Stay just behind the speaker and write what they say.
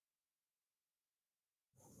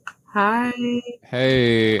Hi.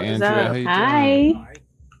 Hey, What's Andrea, up? how you Hi. doing?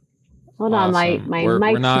 Hold on, my Awesome. my We're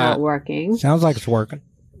mic's not not. working. Sounds like it's working.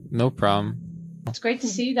 No problem. It's great to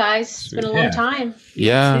see you guys. It's Sweet. been a long time.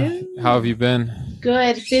 Yeah. too. How have you been?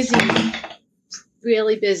 Good, busy,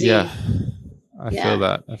 really busy. Yeah. I feel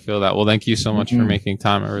that. Well, thank you so much for making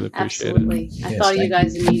time. I really appreciate Absolutely. it. I thought of you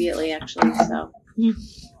guys immediately, actually. So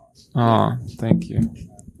Oh, thank you.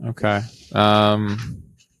 Okay.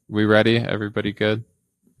 We ready? Everybody good?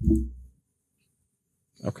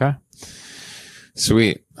 Okay.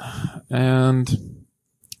 Sweet. And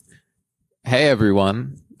hey,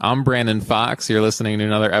 everyone. I'm Brandon Fox. You're listening to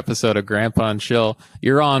another episode of Grandpa and Chill.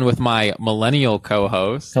 You're on with my millennial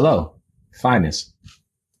co-host. Hello. Finest.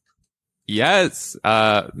 Yes.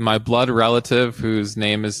 My blood relative, whose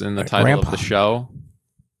name is in the title Grandpa. of the show.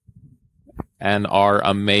 And our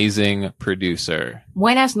amazing producer.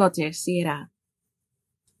 Buenas noches, Sierra.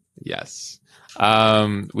 Yes.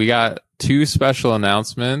 We got two special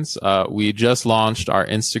announcements. We just launched our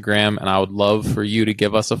Instagram, and I would love for you to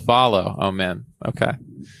give us a follow. Oh, man. Okay.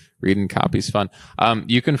 Reading copy's fun.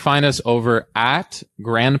 You can find us over at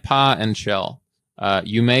Grandpa and Chill.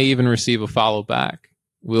 You may even receive a follow back.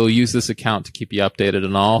 We'll use this account to keep you updated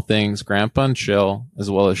on all things Grandpa and Chill,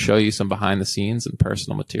 as well as show you some behind the scenes and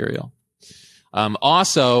personal material.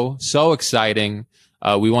 Also, so exciting.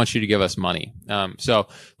 We want you to give us money. So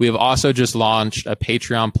we have also just launched a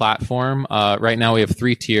Patreon platform. Right now we have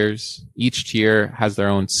 3 tiers. Each tier has their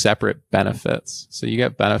own separate benefits. So you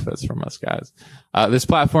get benefits from us, guys. This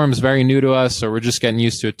platform is very new to us, so we're just getting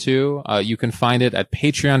used to it too. You can find it at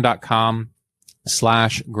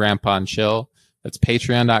patreon.com/grandpa and chill. That's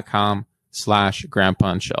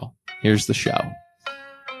patreon.com/grandpa and chill. Here's the show.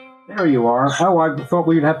 There you are. Oh, I thought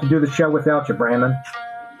we'd have to do the show without you, Brandon.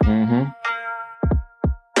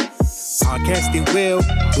 Podcasting will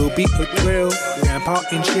be a thrill. Grandpa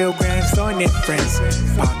and Chill, grandson and friends.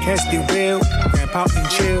 Podcasting will, Grandpa and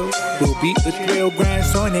Chill will be a thrill.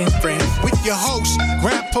 Grandson and friends. With your hosts,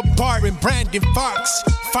 Grandpa Bar and Brandon Fox,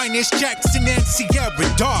 Finest Jackson and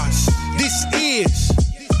Sierra Dawes. This is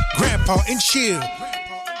Grandpa and Chill.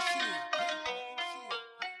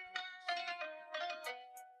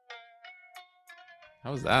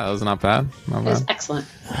 How was that? That was not bad. Not it was bad. excellent.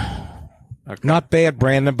 Okay. Not bad,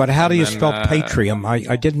 Brandon, but how do you then, spell Patreon?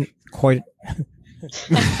 I didn't quite.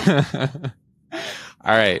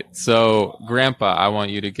 All right. So, Grandpa, I want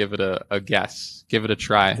you to give it a guess. Give it a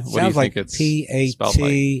try. What do you Sounds like think it's spelled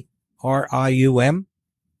like? Patrium.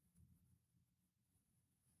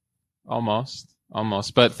 Almost.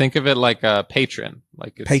 But think of it like a patron.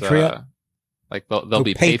 Like it's Patreon? like they'll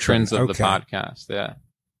be patron. patrons of the Okay. podcast. Yeah.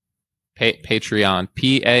 Patreon.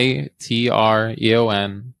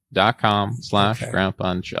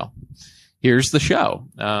 patreon.com/grandpa and chill. Here's the show.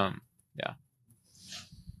 Yeah.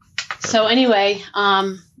 So anyway,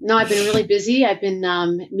 no, I've been really busy. I've been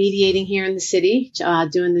mediating here in the city,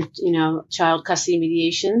 doing the child custody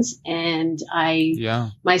mediations, and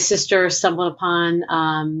my sister stumbled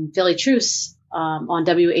upon Philly Truce on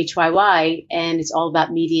WHYY, and it's all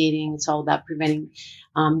about mediating. It's all about preventing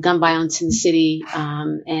gun violence in the city,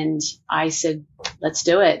 and I said, let's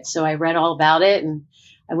do it. So I read all about it, and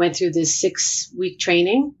I went through this 6-week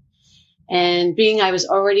training. And being I was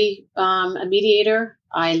already a mediator,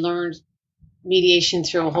 I learned mediation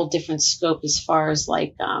through a whole different scope as far as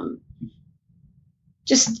like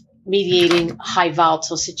just mediating high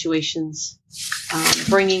volatile situations,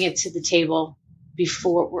 bringing it to the table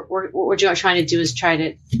before what we're trying to do is try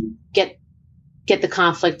to get the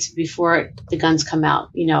conflict before the guns come out,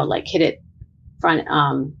 like hit it front,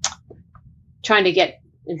 trying to get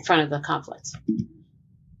in front of the conflict.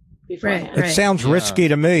 Right. It sounds risky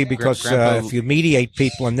to me because Grandpa, if you mediate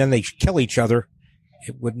people and then they kill each other,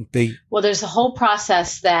 it wouldn't be. Well, there's a whole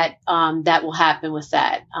process that that will happen with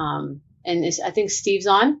that. And I think Steve's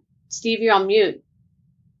on. Steve, you're on mute.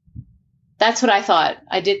 That's what I thought.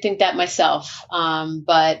 I did think that myself.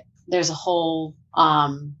 But there's a whole.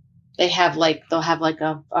 They'll have like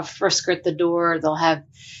a frisker at the door. They'll have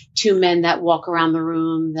 2 men that walk around the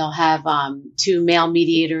room. They'll have 2 male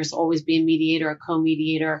mediators, always be a mediator, a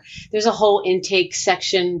co-mediator. There's a whole intake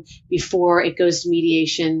section before it goes to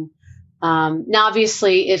mediation. Now,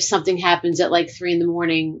 obviously, if something happens at like 3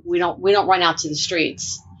 a.m, we don't run out to the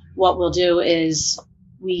streets. What we'll do is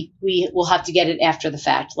we will have to get it after the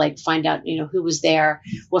fact, like find out who was there,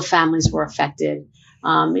 what families were affected.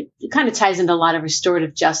 It kind of ties into a lot of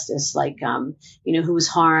restorative justice, like who was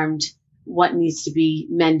harmed, what needs to be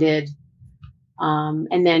mended,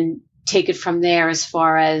 and then take it from there as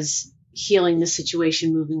far as healing the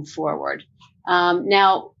situation moving forward.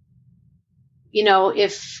 Now,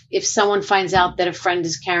 if someone finds out that a friend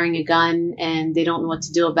is carrying a gun and they don't know what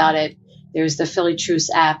to do about it, there's the Philly Truce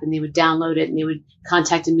app, and they would download it and they would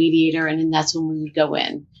contact a mediator, and then that's when we would go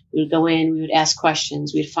in. We would go in, we would ask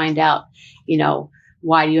questions, we'd find out,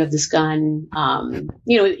 why do you have this gun?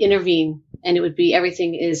 Intervene, and it would be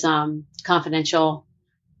everything is confidential.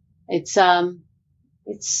 It's in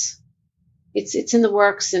the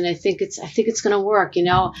works, and I think it's going to work.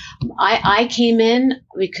 I came in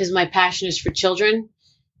because my passion is for children,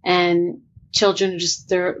 and children are just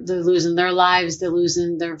they're losing their lives, they're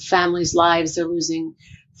losing their families' lives, they're losing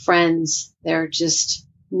friends, they're just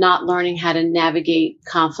not learning how to navigate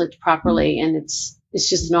conflict properly, and it's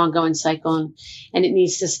just an ongoing cycle, and it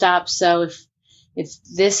needs to stop. So if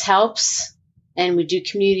this helps, and we do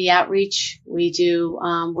community outreach, we do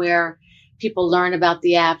where people learn about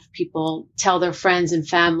the app, people tell their friends and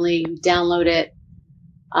family, download it.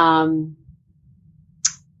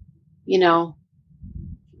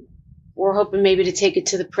 We're hoping maybe to take it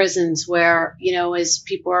to the prisons where, as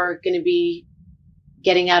people are going to be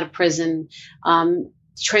getting out of prison,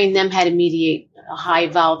 train them how to mediate a high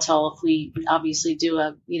volatile. If we obviously do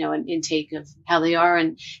an intake of how they are,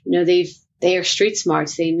 and, they are street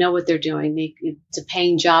smarts. They know what they're doing. It's a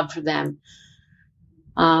paying job for them.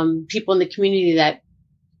 People in the community that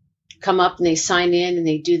come up and they sign in and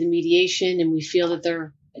they do the mediation, and we feel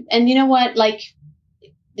that and you know what,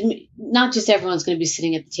 not just everyone's going to be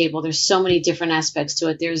sitting at the table. There's so many different aspects to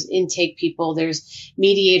it. There's intake people, there's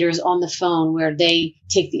mediators on the phone where they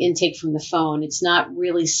take the intake from the phone. It's not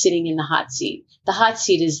really sitting in the hot seat. The hot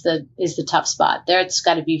seat is the tough spot. There, it's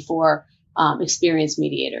got to be for experienced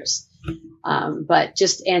mediators. But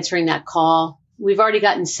just answering that call, we've already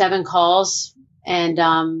gotten 7 calls,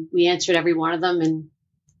 and we answered every one of them and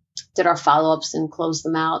did our follow-ups and closed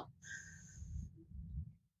them out.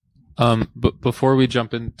 But before we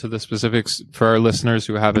jump into the specifics, for our listeners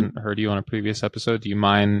who haven't heard you on a previous episode, do you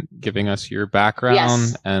mind giving us your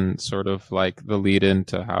background and sort of like the lead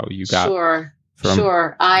into how you got? Sure.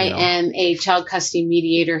 I am a child custody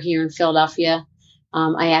mediator here in Philadelphia.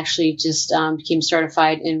 I actually just became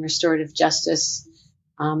certified in restorative justice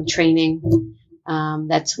training.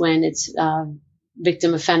 That's when it's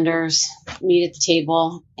victim offenders meet at the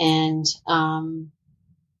table, and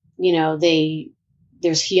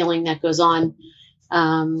there's healing that goes on.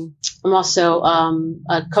 I'm also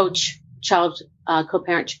a coach, child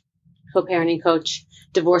co-parenting coach,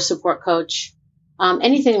 divorce support coach.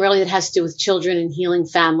 Anything really that has to do with children and healing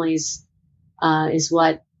families is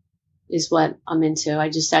what I'm into. I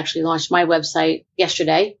just actually launched my website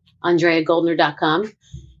yesterday, AndreaGoldner.com,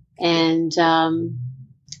 and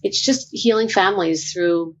it's just healing families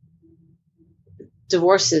through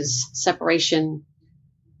divorces, separation.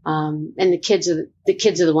 And the kids are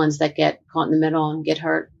the ones that get caught in the middle and get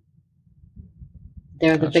hurt.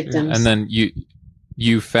 They're the victims. And then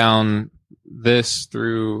you found this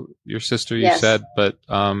through your sister, you said, but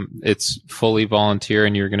it's fully volunteer,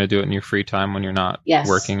 and you're going to do it in your free time when you're not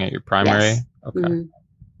working at your primary. Yes. Okay,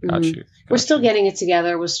 got you. We're still getting it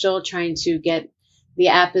together. We're still trying to get the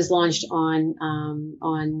app is launched on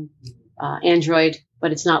Android,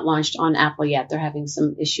 but it's not launched on Apple yet. They're having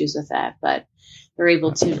some issues with that, but they're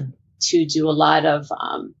able to do a lot of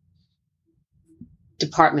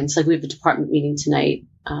departments. Like we have a department meeting tonight,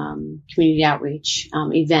 community outreach,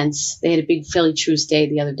 events. They had a big Philly Truce Day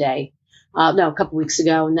the other day. A couple weeks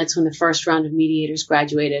ago, and that's when the first round of mediators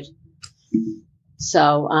graduated.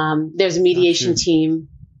 So there's a mediation team,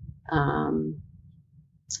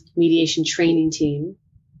 mediation training team,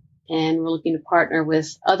 and we're looking to partner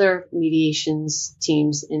with other mediations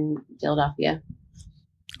teams in Philadelphia.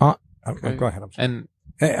 Go ahead. And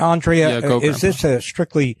Andrea, is this a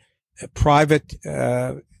strictly private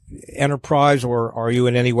enterprise, or are you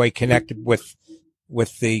in any way connected with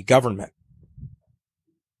the government?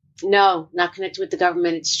 No, not connected with the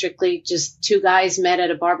government. It's strictly just 2 guys met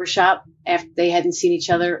at a barbershop after they hadn't seen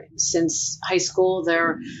each other since high school.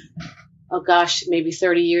 They're, maybe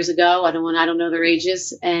 30 years ago. I don't know their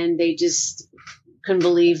ages. And they just couldn't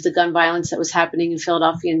believe the gun violence that was happening in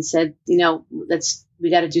Philadelphia, and said, we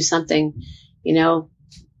got to do something,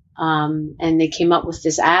 and they came up with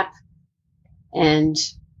this app, and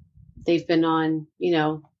they've been on,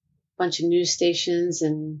 a bunch of news stations,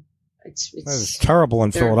 and it's terrible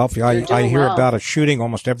in Philadelphia. I hear about a shooting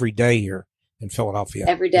almost every day here in Philadelphia.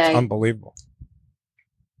 Every day. It's unbelievable.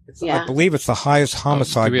 I believe it's the highest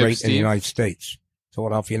homicide rate in the United States.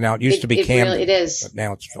 Philadelphia. Now it used to be Camden, it is. But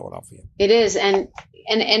now it's Philadelphia. It is. And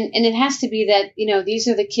it has to be that, these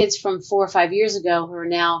are the kids from 4 or 5 years ago who are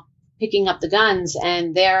now picking up the guns,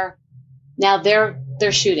 and they're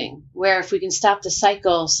shooting, where if we can stop the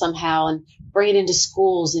cycle somehow and bring it into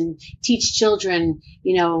schools and teach children,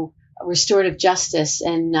 restorative justice.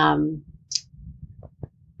 And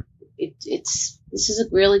this is a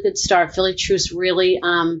really good start. Philly Truce really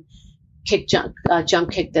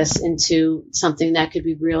jump kick this into something that could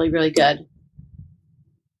be really, really good.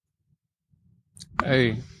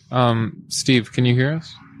 Hey, Steve, can you hear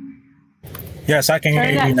us? Yes, I can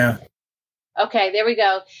hear you now. Okay, there we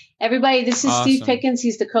go. Everybody, this is Awesome. Steve Pickens.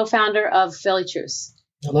 He's the co-founder of Philly Truce.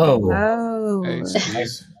 Hello. Oh. Hey, Steve.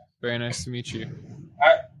 Very nice to meet you.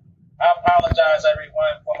 I apologize,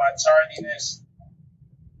 everyone, for my tardiness.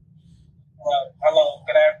 Well, hello,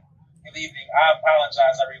 good evening. I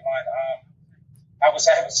apologize, everyone. I was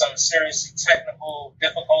having some serious technical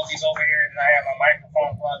difficulties over here, and I have my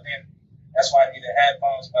microphone plugged in. That's why I needed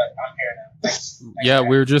headphones, but I'm here now. Thanks. Yeah,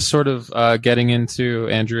 we were just sort of getting into,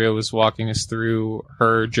 Andrea was walking us through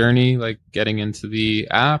her journey, like getting into the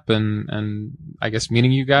app and I guess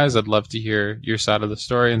meeting you guys. I'd love to hear your side of the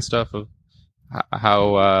story and stuff of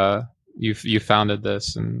how you founded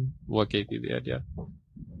this and what gave you the idea.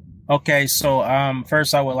 Okay, so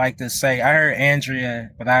first I would like to say I heard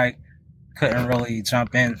Andrea, but I couldn't really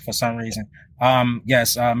jump in for some reason.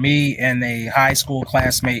 Yes, me and a high school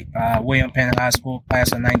classmate, William Penn High School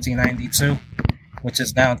class of 1992, which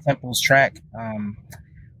is down Temple's track.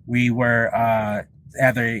 We were at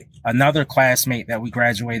another classmate that we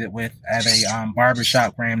graduated with at a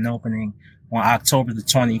barbershop grand opening on October the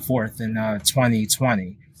 24th in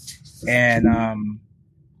 2020. And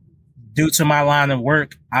due to my line of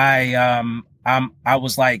work, I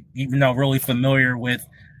was like, really familiar with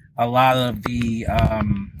a lot of the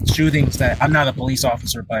shootings that I'm not a police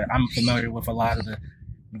officer, but I'm familiar with a lot of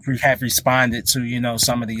we have responded to,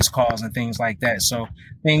 some of these calls and things like that. So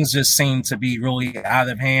things just seem to be really out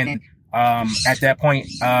of hand. At that point,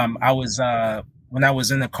 I was, when I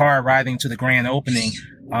was in the car riding to the grand opening,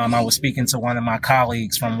 I was speaking to one of my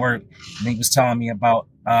colleagues from work, and he was telling me about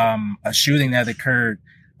a shooting that occurred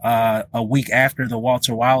a week after the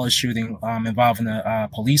Walter Wallace shooting involving a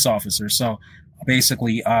police officer. So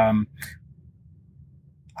basically, I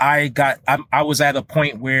was at a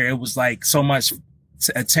point where it was like so much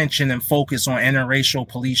attention and focus on interracial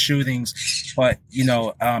police shootings, but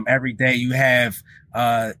every day you have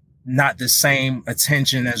not the same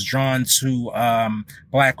attention as drawn to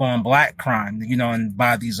black on black crime, and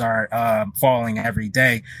bodies are falling every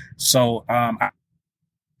day. So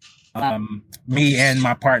me and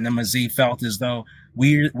my partner Mazee felt as though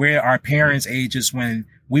we're our parents' ages when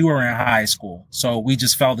we were in high school. So we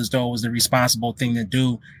just felt as though it was the responsible thing to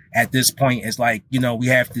do at this point. Is like, we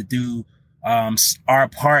have to do our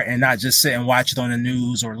part and not just sit and watch it on the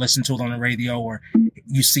news or listen to it on the radio, or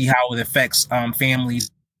you see how it affects families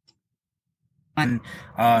and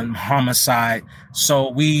homicide. So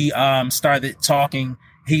we started talking.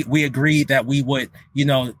 We agreed that we would,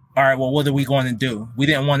 all right, well, what are we going to do? We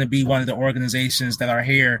didn't want to be one of the organizations that are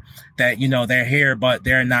here that, they're here, but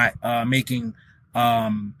they're not making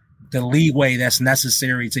the leeway that's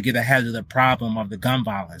necessary to get ahead of the problem of the gun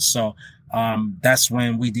violence. So that's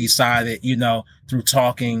when we decided, through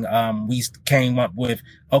talking, we came up with,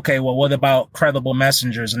 okay, well, what about credible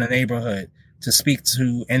messengers in the neighborhood to speak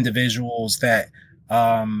to individuals that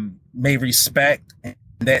may respect,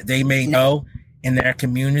 that they may know in their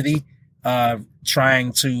community,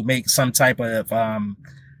 trying to make some type of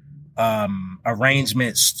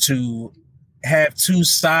arrangements to have two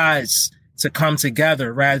sides to come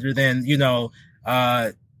together rather than,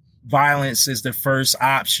 violence is the first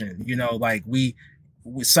option. Like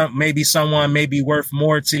maybe someone may be worth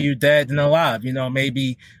more to you dead than alive.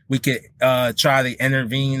 Maybe we could try to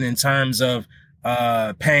intervene in terms of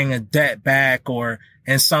paying a debt back or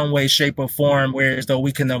in some way, shape, or form, whereas though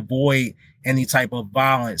we can avoid any type of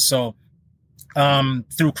violence. So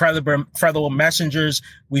through credible messengers,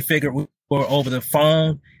 we figured we were over the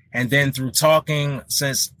phone. And then through talking,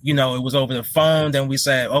 since, it was over the phone, then we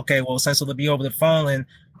said, okay, well, since it'll be over the phone, and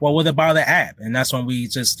well, what about the app? And that's when we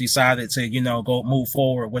just decided to, go move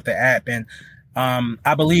forward with the app. And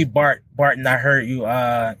I believe Barton, I heard you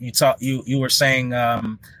you were saying,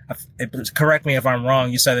 correct me if I'm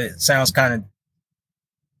wrong, you said it sounds kind of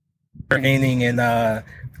intervening in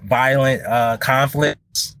violent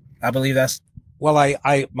conflicts. I believe that's. Well,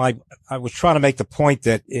 I was trying to make the point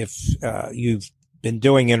that if you've been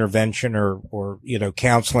doing intervention or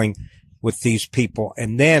counseling with these people,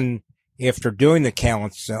 and then after doing the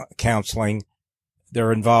counseling,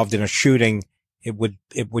 they're involved in a shooting, it would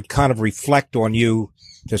kind of reflect on you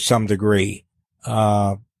to some degree.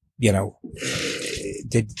 Would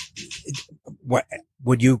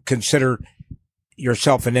you consider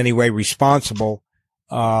yourself in any way responsible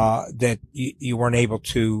that you weren't able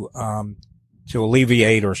to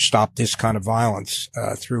alleviate or stop this kind of violence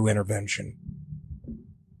through intervention.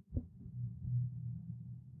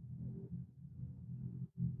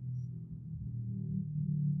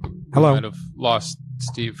 Hello. I might have lost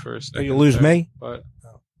Steve for a second. You lose me? But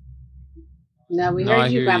no, we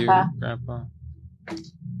heard you, Grandpa. Grandpa.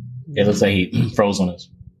 It looks like he froze on us.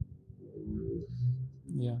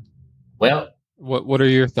 Yeah. Well, what are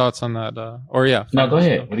your thoughts on that? No, go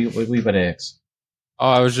ahead. What do you about to ask? Oh,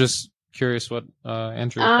 I was just curious what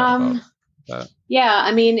Andrew thought about that. Yeah,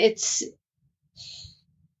 I mean, it's.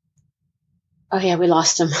 Oh yeah, we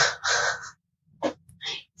lost him.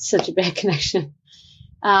 Such a bad connection.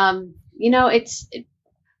 It's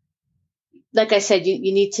like I said,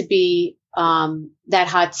 you need to be, that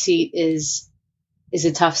hot seat is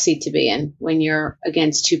a tough seat to be in when you're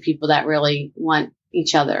against two people that really want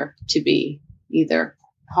each other to be either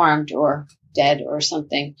harmed or dead or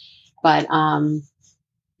something. But,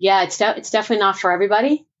 yeah, it's definitely not for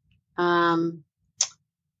everybody. But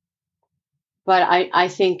I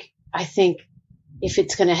think if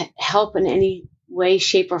it's going to help in any way,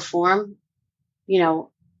 shape or form,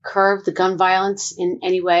 curb the gun violence in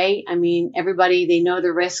any way. I mean, everybody, they know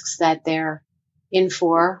the risks that they're in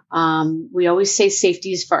for. We always say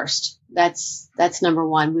safety is first. That's number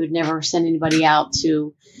one. We would never send anybody out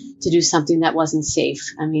to do something that wasn't safe.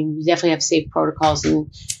 I mean, we definitely have safe protocols in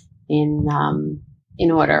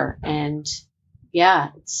order. And yeah,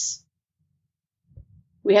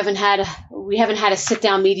 we haven't had a sit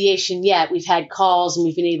down mediation yet. We've had calls and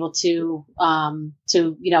we've been able to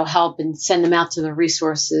help and send them out to the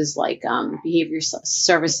resources like behavior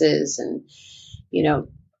services and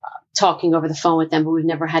talking over the phone with them, but we've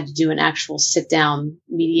never had to do an actual sit down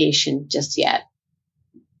mediation just yet.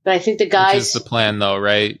 But I think the guys. Which is the plan, though,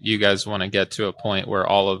 right? You guys want to get to a point where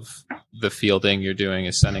all of the fielding you're doing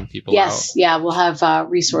is sending people out. Yes, yeah, we'll have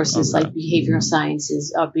resources like behavior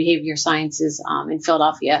sciences in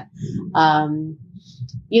Philadelphia.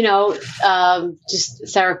 Just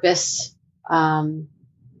therapists. We're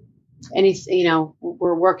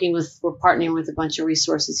partnering with a bunch of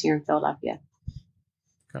resources here in Philadelphia.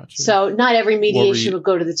 Gotcha. So not every mediation would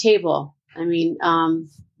go to the table. I mean,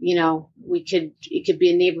 it could be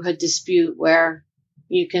a neighborhood dispute where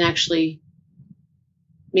you can actually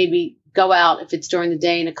maybe go out if it's during the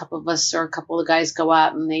day and a couple of us or a couple of guys go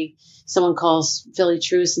out and someone calls Philly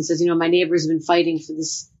Truce and says, my neighbors have been fighting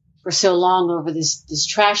for so long over this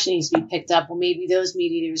trash that needs to be picked up. Well, maybe those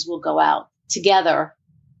mediators will go out together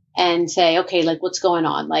and say, okay, like what's going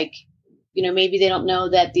on? Like, maybe they don't know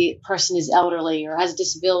that the person is elderly or has a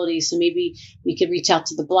disability. So maybe we could reach out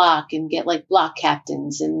to the block and get like block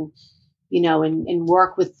captains and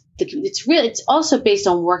work with it's also based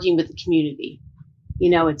on working with the community.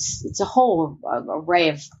 It's a whole array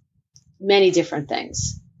of many different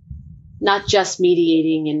things, not just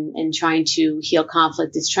mediating and trying to heal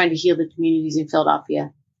conflict. It's trying to heal the communities in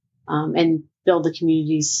Philadelphia, and build the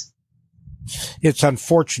communities. It's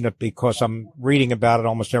unfortunate because I'm reading about it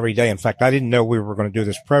almost every day. In fact, I didn't know we were going to do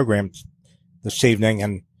this program this evening.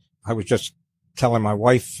 And I was just telling my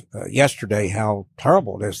wife yesterday how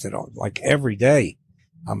terrible it is that like every day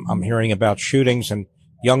I'm hearing about shootings and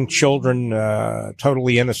young children,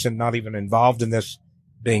 totally innocent, not even involved in this,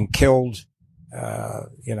 being killed.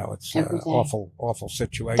 It's an awful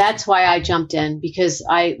situation. That's why I jumped in because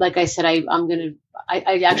I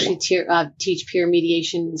actually teach peer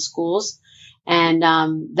mediation in schools. And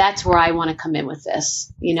that's where I want to come in with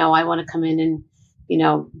this. I want to come in and,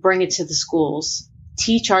 bring it to the schools,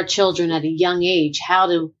 teach our children at a young age how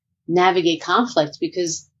to navigate conflict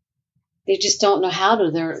because they just don't know how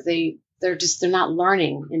to. They're not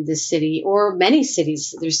learning in this city or many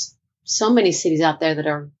cities. There's so many cities out there that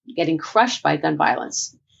are getting crushed by gun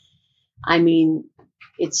violence. I mean,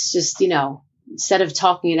 it's just, instead of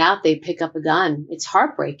talking it out, they pick up a gun. It's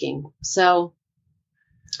heartbreaking. So,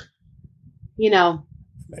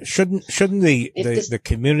 shouldn't the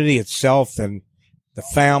community itself and the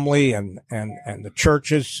family and the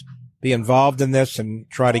churches be involved in this and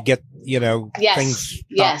try to get, things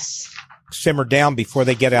simmer down before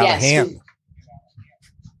they get out of hand?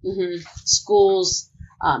 Schools,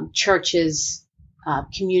 churches,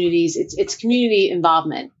 communities. It's community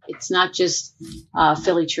involvement. It's not just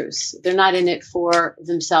Philly Truce. They're not in it for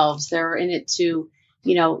themselves. They're in it to,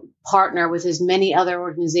 partner with as many other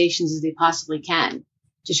organizations as they possibly can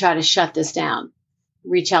to try to shut this down.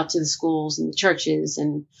 Reach out to the schools and the churches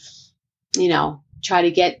and, try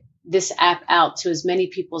to get this app out to as many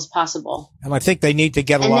people as possible. And I think they need to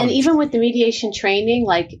get and then even with the mediation training,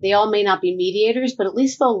 like they all may not be mediators, but at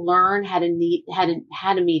least they'll learn how to mediate, how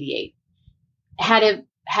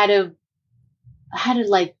to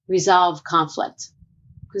like resolve conflict,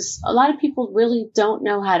 because a lot of people really don't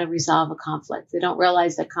know how to resolve a conflict. They don't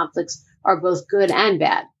realize that conflicts are both good and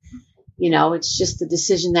bad. It's just the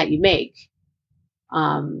decision that you make.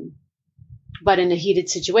 But in a heated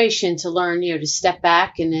situation, to learn, to step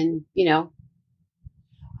back and then,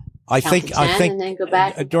 I think and then go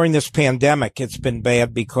back. During this pandemic, it's been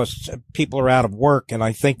bad because people are out of work. And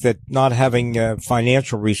I think that not having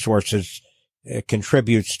financial resources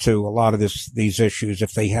contributes to a lot of these issues.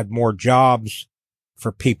 If they had more jobs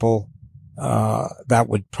for people, that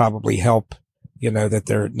would probably help, that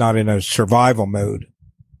they're not in a survival mode.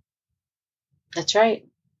 That's right.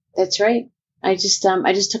 I just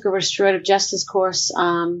took a restorative justice course,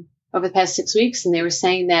 over the past 6 weeks, and they were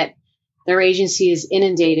saying that their agency is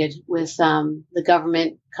inundated with, the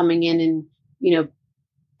government coming in and,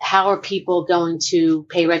 how are people going to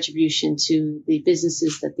pay retribution to the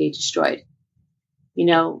businesses that they destroyed?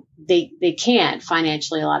 They can't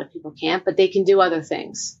financially, a lot of people can't, but they can do other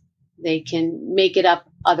things. They can make it up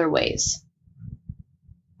other ways.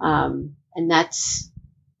 And that's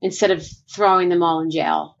instead of throwing them all in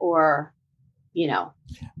jail or,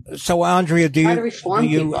 So Andrea, do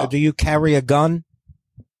you carry a gun?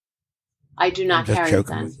 I do not carry a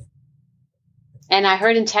gun. And I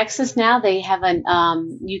heard in Texas now they have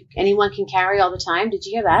anyone can carry all the time. Did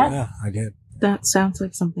you hear that? Yeah, I did. That sounds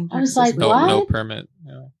like something Texas. I was like, what? No permit.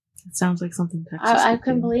 Yeah. It sounds like something Texas. I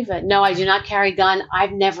couldn't believe it. No, I do not carry a gun.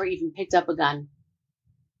 I've never even picked up a gun.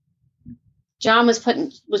 John was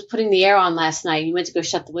putting the air on last night. He went to go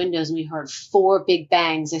shut the windows and we heard 4 big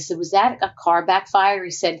bangs. I said, was that a car backfire?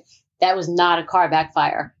 He said, that was not a car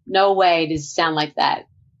backfire. No way does it sound like that.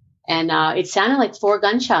 And it sounded like 4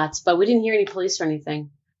 gunshots, but we didn't hear any police or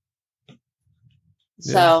anything.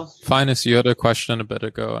 So, Finest, you had a question a bit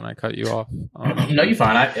ago, and I cut you off. No, you're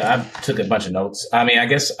fine. I took a bunch of notes. I mean, I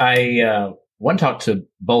guess I want to talk to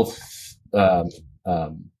both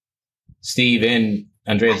Steve and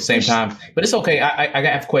Andrea at the same time, but it's okay. I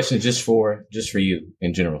have questions just for you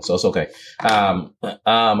in general, so it's okay.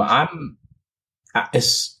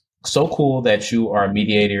 It's so cool that you are a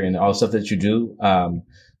mediator and all the stuff that you do.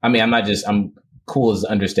 I mean, I'm cool is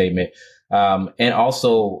an understatement. And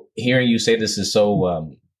also hearing you say this is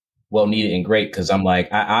so, well needed and great. Cause I'm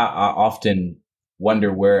like, I often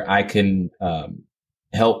wonder where I can,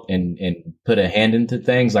 help and put a hand into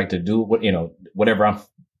things, like to do whatever I'm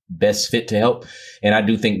best fit to help. And I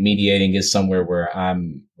do think mediating is somewhere where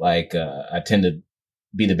I'm like, I tend to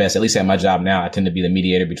be the best, at least at my job now. I tend to be the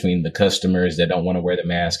mediator between the customers that don't want to wear the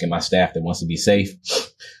mask and my staff that wants to be safe.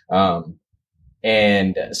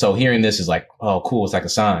 And so hearing this is like, oh, cool. It's like a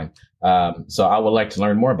sign. So I would like to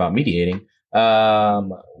learn more about mediating.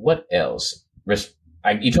 What else?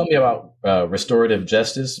 You told me about restorative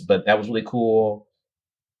justice, but that was really cool.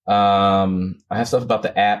 I have stuff about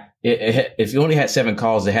the app. If you only had 7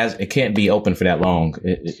 calls, it can't be open for that long.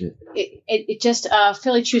 It just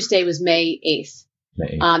Philly Truce Day was May 8th.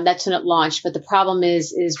 That's when it launched. But the problem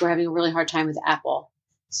is we're having a really hard time with Apple.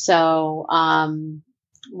 So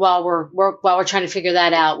while we're trying to figure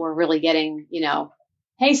that out, we're really getting,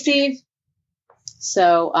 hey, Steve.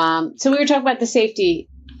 So we were talking about the safety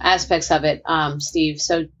aspects of it, Steve.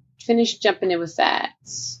 So finish jumping in with that.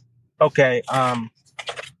 Okay.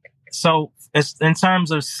 So it's in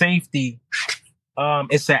terms of safety,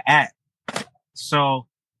 it's an app. So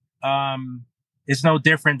it's no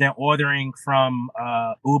different than ordering from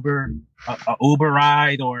Uber, a Uber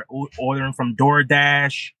ride, or ordering from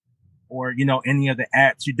DoorDash, or any of the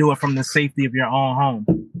apps. You do it from the safety of your own home.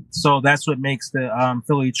 So that's what makes the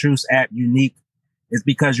Philly Truce app unique, is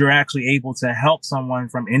because you're actually able to help someone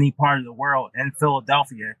from any part of the world in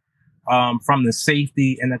Philadelphia from the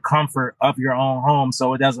safety and the comfort of your own home.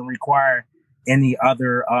 So it doesn't require any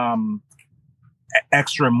other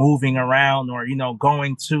extra moving around or,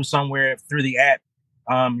 going to somewhere through the app.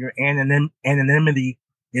 Your anonymity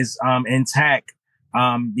is intact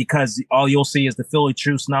because all you'll see is the Philly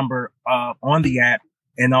Truce number on the app.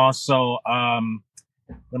 And also,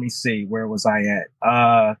 let me see, where was I at?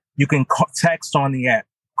 You can text on the app,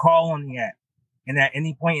 call on the app. And at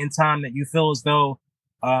any point in time that you feel as though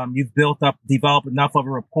you've developed enough of a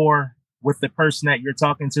rapport with the person that you're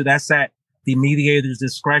talking to, that's at the mediator's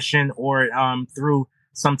discretion, or through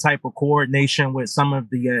some type of coordination with some of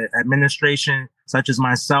the administration, such as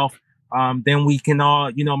myself. Then we can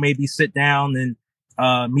all, maybe sit down and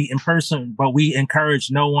meet in person. But we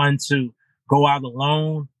encourage no one to go out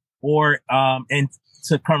alone or and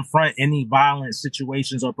to confront any violent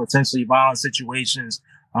situations or potentially violent situations.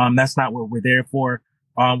 That's not what we're there for.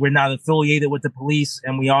 We're not affiliated with the police,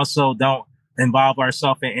 and we also don't involve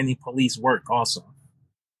ourselves in any police work also.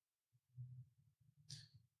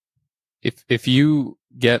 if you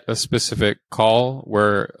get a specific call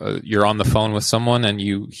where you're on the phone with someone and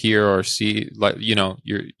you hear or see, like, you know,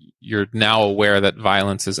 you're now aware that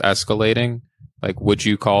violence is escalating, like, would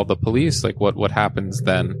you call the police? Like, what happens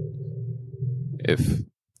then? If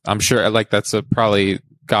I'm sure, like, that's a probably,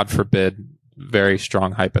 God forbid, very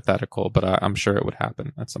strong hypothetical, but I'm sure it would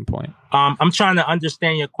happen at some point. I'm trying to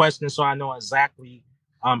understand your question so I know exactly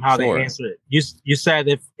how to answer it. You said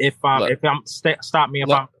if I'm stop me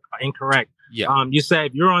if I'm incorrect. Yeah. You said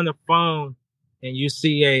if you're on the phone and you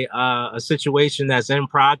see a situation that's in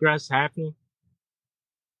progress happening.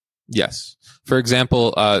 Yes. For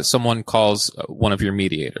example, someone calls one of your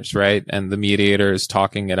mediators, right? And the mediator is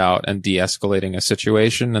talking it out and de-escalating a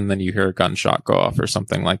situation, and then you hear a gunshot go off or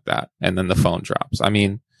something like that, and then the phone drops. I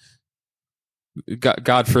mean,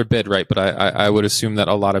 God forbid, right? But I would assume that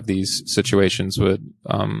a lot of these situations would,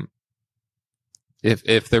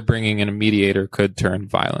 if they're bringing in a mediator, could turn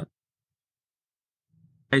violent.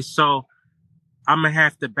 Okay, so I'm going to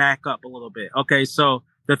have to back up a little bit. Okay, so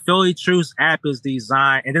the Philly Truce app is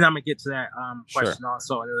designed, and then I'm gonna get to that question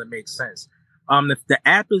also, and it makes sense. The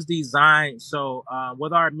app is designed so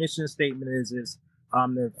what our mission statement is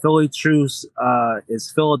the Philly Truce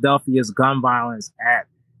is Philadelphia's gun violence app.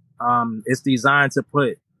 It's designed to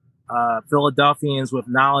put Philadelphians with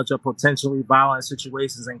knowledge of potentially violent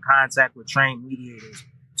situations in contact with trained mediators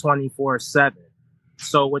 24/7.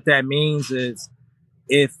 So what that means is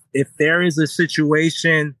if there is a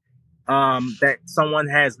situation that someone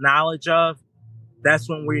has knowledge of, that's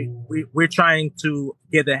when we're trying to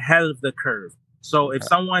get ahead of the curve. So if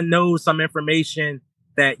someone knows some information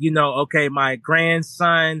that, you know, okay, my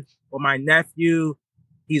grandson or my nephew,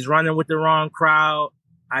 he's running with the wrong crowd.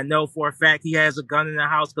 I know for a fact he has a gun in the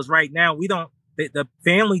house, because right now the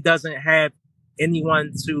family doesn't have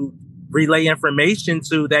anyone to relay information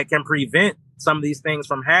to that can prevent some of these things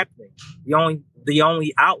from happening. The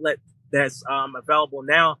only outlet that's available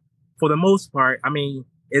now, for the most part, I mean,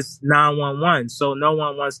 it's 911. So no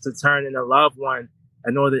one wants to turn in a loved one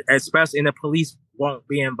in order, especially, and the police won't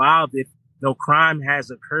be involved if no crime has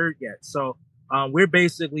occurred yet. So we're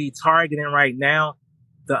basically targeting right now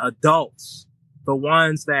the adults, the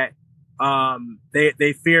ones that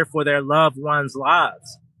they fear for their loved ones'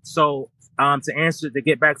 lives. So to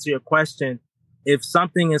get back to your question, if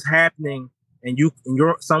something is happening and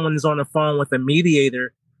someone is on the phone with a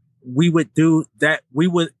mediator, we would do that.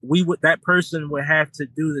 That person would have to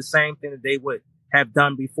do the same thing that they would have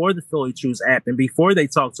done before the Philly Truce app and before they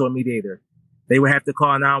talk to a mediator. They would have to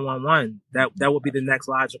call 911. That would be the next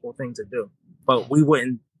logical thing to do. But we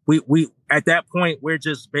wouldn't. We at that point, we're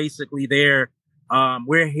just basically there.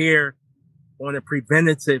 We're here on the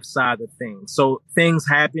preventative side of things. So things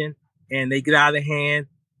happen and they get out of hand,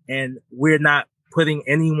 and we're not putting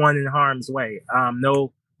anyone in harm's way.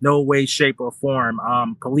 No way, shape, or form.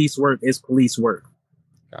 Police work is police work.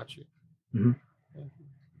 Got you. Mm-hmm.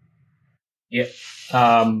 Yeah.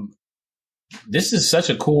 This is such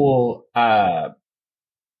a cool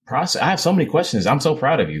process. I have so many questions. I'm so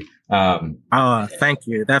proud of you. Thank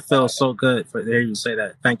you. That feels so good for hear you say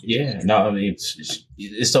that. Thank you. Yeah. No, I mean,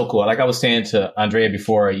 it's so cool. Like I was saying to Andrea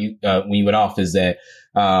before when you went off, is that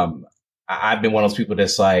I've been one of those people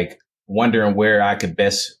that's like wondering where I could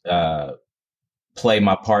best play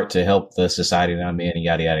my part to help the society that I'm in, and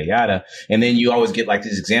yada, yada, yada. And then you always get like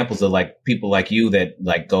these examples of like people like you that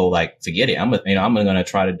like go like, forget it. I'm going to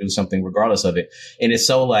try to do something regardless of it. And it's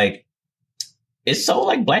so like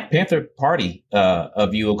Black Panther Party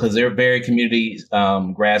of you, because they're very community,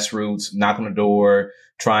 grassroots, knock on the door,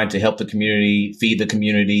 trying to help the community, feed the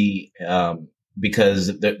community,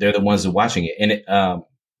 because they're the ones that are watching it. And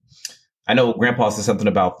I know Grandpa said something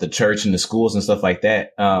about the church and the schools and stuff like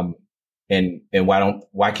that. And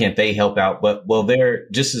why can't they help out? But, well, they're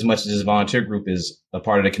just as much as this volunteer group is a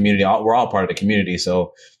part of the community. We're all part of the community.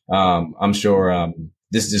 So, I'm sure,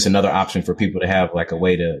 this is just another option for people to have like a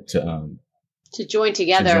way to join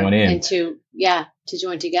together and to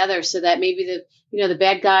join together, so that maybe the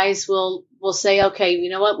bad guys will say, okay, you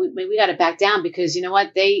know what, we got to back down, because you know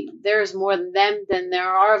what, there's more than them than there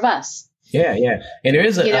are of us. Yeah. And there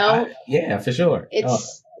is yeah, for sure.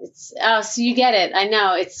 So you get it. I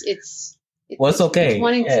know it's well, it's okay.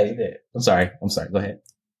 I'm sorry. Go ahead.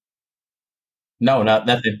 No,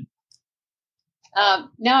 nothing.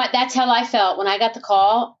 No, that's how I felt when I got the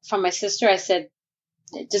call from my sister. I said,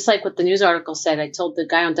 just like what the news article said, I told the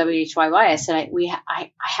guy on WHYY, I said,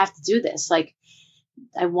 I have to do this. Like,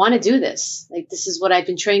 I want to do this. Like, this is what I've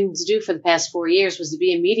been trained to do for the past 4 years, was to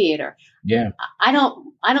be a mediator. Yeah. I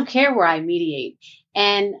don't care where I mediate,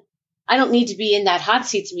 and I don't need to be in that hot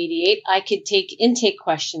seat to mediate. I could take intake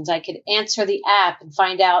questions. I could answer the app and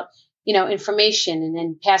find out, information and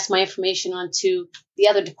then pass my information on to the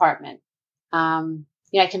other department.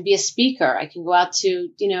 I can be a speaker. I can go out to,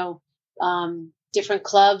 different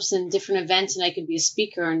clubs and different events, and I can be a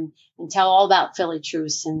speaker and tell all about Philly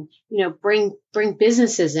Truce and, bring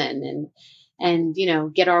businesses in and,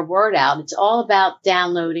 get our word out. It's all about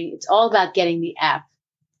downloading. It's all about getting the app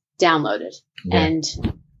downloaded and,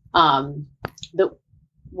 the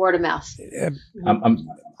word of mouth.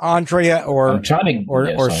 Andrea or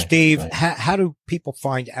sorry. Steve, how do people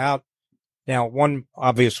find out? Now, one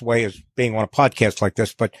obvious way is being on a podcast like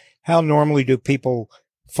this, but how normally do people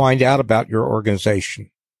find out about your organization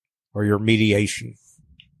or your mediation?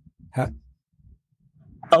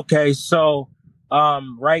 Okay, so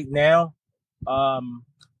right now,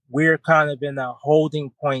 we're kind of in a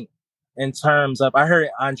holding point in terms of, I heard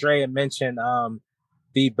Andrea mention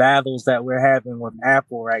the battles that we're having with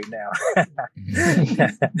Apple right now.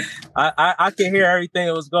 I can hear everything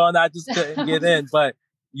that was going on. I just couldn't get in, but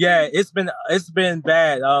yeah, it's been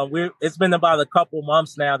bad. It's been about a couple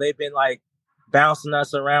months now. They've been like bouncing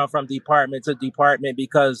us around from department to department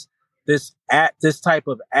because this type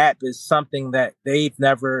of app is something that they've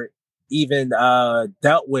never even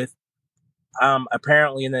dealt with.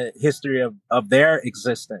 Apparently in the history of their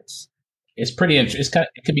existence. It's pretty. It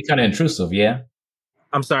could be kind of intrusive. Yeah.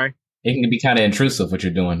 I'm sorry. It can be kind of intrusive what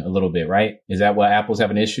you're doing a little bit, right? Is that why Apple's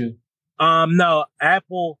have an issue? No,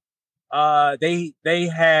 Apple. They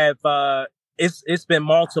have. It's been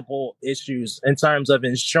multiple issues in terms of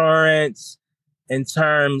insurance, in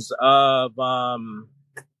terms of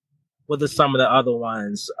what are some of the other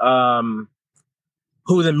ones?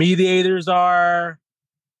 Who the mediators are,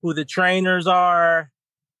 who the trainers are.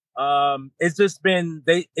 It's just been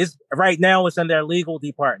it's right now it's in their legal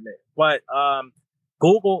department, but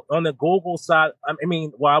Google, on the Google side, I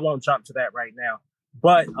won't jump to that right now,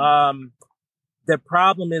 but the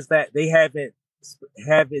problem is that they haven't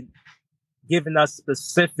given us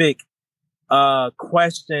specific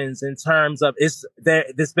questions in terms of it's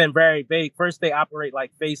been very vague. First, they operate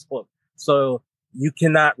like Facebook, so you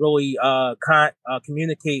cannot really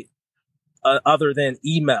communicate other than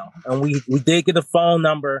email. And we did get a phone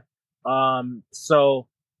number. So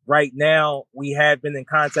right now we have been in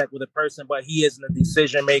contact with a person, but he isn't a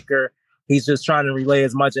decision maker. He's just trying to relay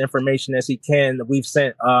as much information as he can. We've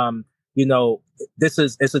sent,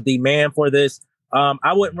 it's a demand for this.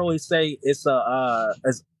 I wouldn't really say it's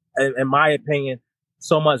in my opinion,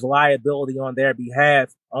 so much liability on their behalf,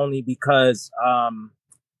 only because,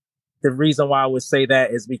 the reason why I would say that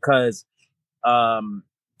is because,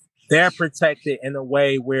 they're protected in a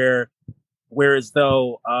way whereas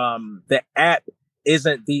though, the app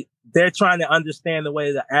isn't they're trying to understand the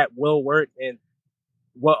way the app will work and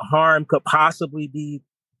what harm could possibly be,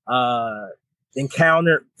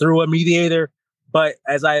 encountered through a mediator. But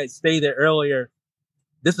as I stated earlier,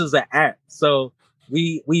 this is an app. So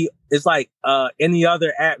it's like, any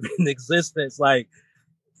other app in existence. Like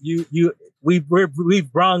we've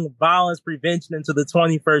brought violence prevention into the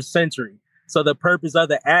 21st century. So the purpose of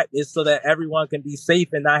the app is so that everyone can be safe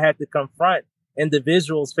and not have to confront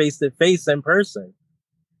individuals face to face in person.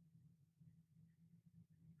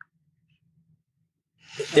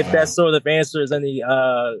 If that sort of answers any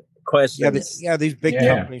questions. These big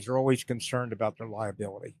companies are always concerned about their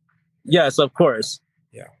liability. Yes, of course.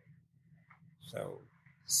 Yeah. So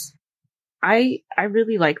I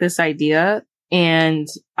really like this idea, and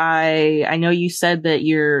I know you said that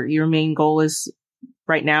your main goal is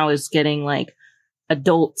right now is getting like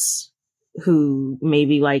adults who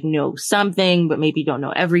maybe like know something but maybe don't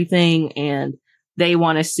know everything, and they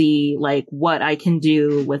want to see like what I can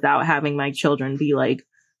do without having my children be like,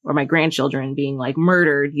 or my grandchildren being like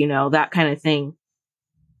murdered, that kind of thing.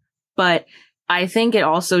 But I think it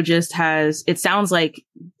also just it sounds like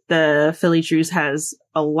the Philly Truce has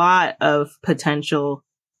a lot of potential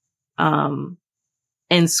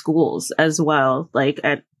in schools as well, like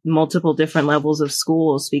at multiple different levels of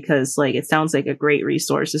schools, because like it sounds like a great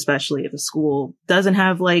resource, especially if a school doesn't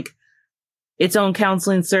have like its own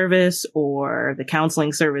counseling service, or the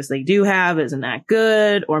counseling service they do have isn't that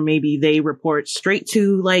good, or maybe they report straight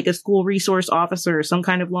to like a school resource officer or some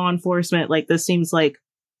kind of law enforcement. Like this seems like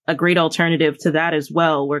a great alternative to that as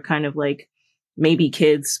well, where kind of like maybe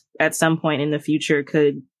kids at some point in the future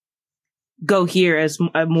could go here as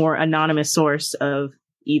a more anonymous source of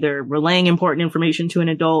either relaying important information to an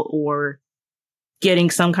adult or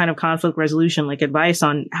getting some kind of conflict resolution, like advice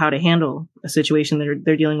on how to handle a situation that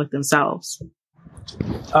they're dealing with themselves.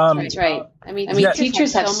 That's right. I mean,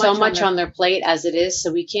 teachers have so much on their plate as it is,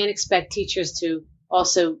 so we can't expect teachers to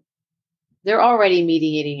also, they're already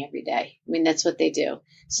mediating every day. I mean, that's what they do.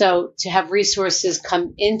 So to have resources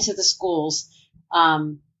come into the schools,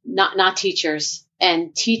 not teachers,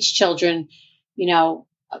 and teach children,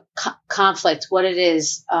 conflict, what it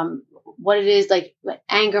is like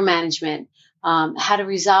anger management, how to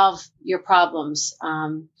resolve your problems,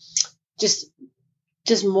 just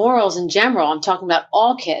morals in general. I'm talking about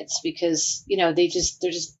all kids because, they're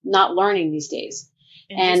just not learning these days.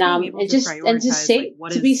 And just safe,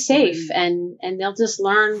 to be safe, and they'll just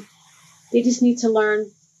learn. They just need to learn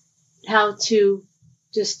how to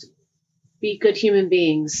just be good human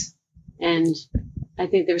beings. And I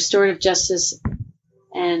think the restorative justice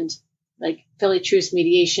and like Philly Truce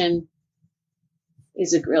mediation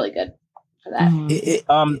is really good for that.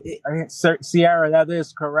 Sierra, that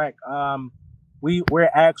is correct. We're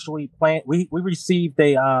actually we received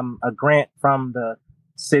a grant from the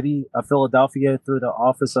city of Philadelphia through the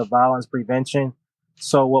Office of Violence Prevention.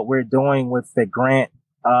 So what we're doing with the grant,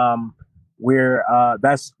 that's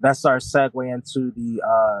our segue into the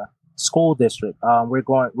school district.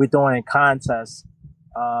 We're doing a contest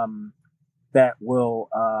that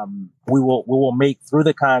we will make through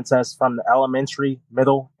the contest from the elementary,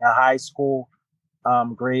 middle, and high school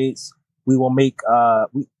grades. We will make I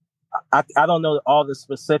don't know all the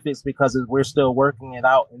specifics because we're still working it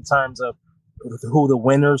out in terms of who the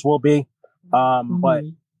winners will be. But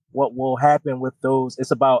what will happen with those,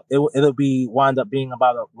 it'll wind up being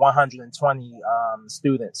about 120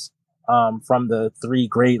 students from the 3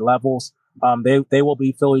 grade levels. They will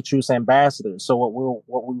be Philly Truce ambassadors. So what we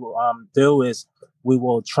will do is we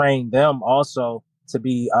will train them also to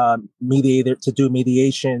be to do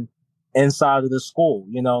mediation inside of the school.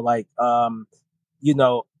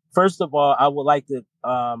 First of all, I would like to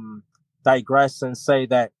digress and say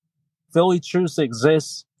that Philly Truce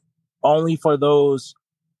exists only for those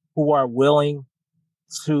who are willing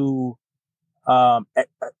to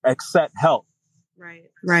accept help.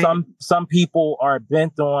 Right. Some people are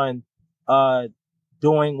bent on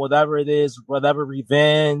doing whatever it is, whatever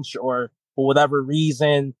revenge or for whatever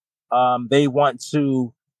reason they want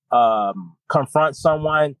to confront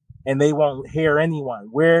someone and they won't hear anyone.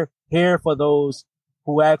 We're here for those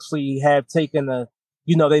who actually have taken they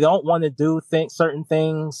don't want to do certain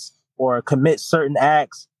things or commit certain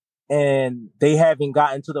acts, and they haven't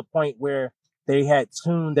gotten to the point where they've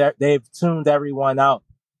tuned everyone out.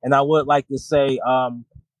 And I would like to say,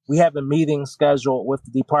 we have a meeting scheduled with the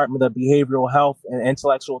Department of Behavioral Health and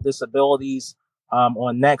Intellectual Disabilities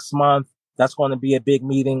on next month. That's going to be a big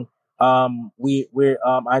meeting.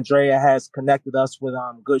 Andrea has connected us with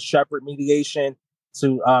Good Shepherd Mediation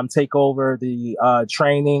to take over the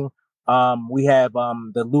training. We have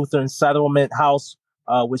the Lutheran Settlement House,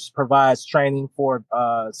 which provides training for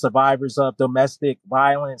survivors of domestic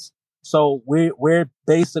violence. So we're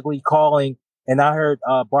basically calling, and I heard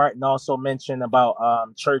Barton also mention about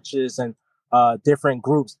churches and different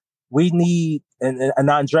groups. We need, and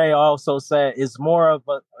Andrea also said, is more of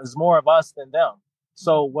us than them.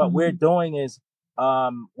 So what we're doing is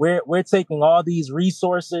we're taking all these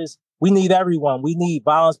resources. We need everyone. We need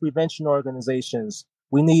violence prevention organizations.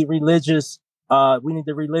 We need the religious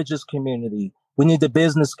community. We need the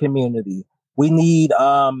business community. We need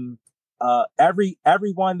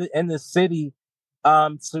everyone in the city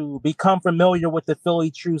to become familiar with the Philly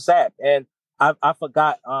Truce app. And I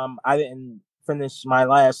forgot, I didn't finish my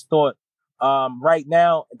last thought. Right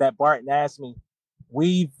now that Barton asked me,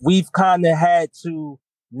 we've kind of had to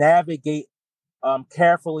navigate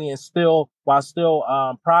carefully and still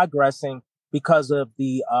progressing because of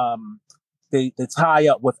the tie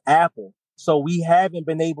up with Apple. So we haven't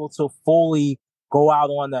been able to fully go out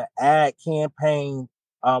on the ad campaign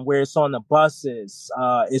where it's on the buses,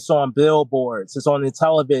 it's on billboards, it's on the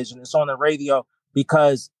television, it's on the radio,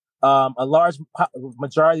 because a large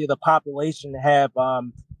majority of the population have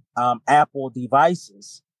Apple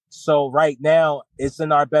devices. So right now it's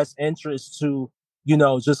in our best interest to,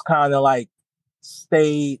 just kind of like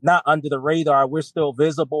stay not under the radar. We're still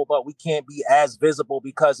visible, but we can't be as visible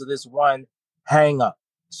because of this one hang up.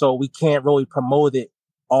 So we can't really promote it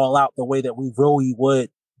all out the way that we really would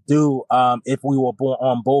do if we were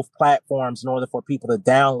on both platforms in order for people to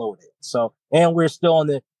download it. So, and we're still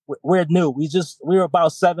we're new. We're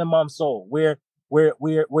about 7 months old. We're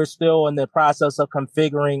still in the process of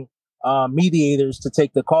configuring mediators to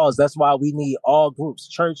take the calls. That's why we need all groups,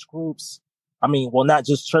 church groups. Not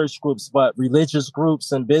just church groups, but religious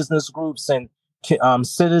groups and business groups and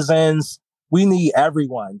citizens. We need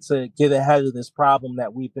everyone to get ahead of this problem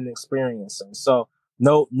that we've been experiencing. So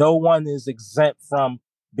no one is exempt from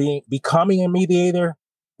becoming a mediator,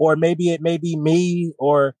 or maybe it may be me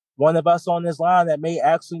or one of us on this line that may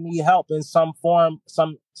actually need help in some form,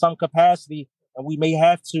 some capacity and we may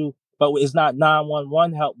have to, but it's not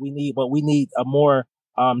 911 help we need, but we need a more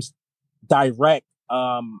direct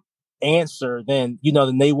answer than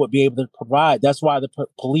they would be able to provide. That's why the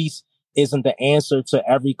police isn't the answer to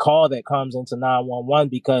every call that comes into 911,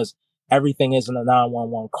 because everything isn't a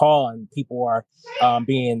 911 call, and people are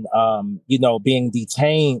being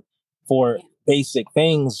detained for basic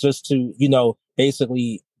things just to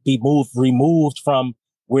basically be removed from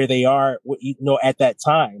where they are at that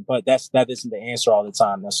time. But that isn't the answer all the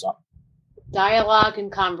time. That's all. Dialogue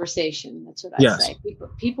and conversation. That's what I say.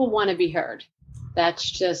 People want to be heard. That's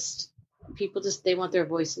just people. They want their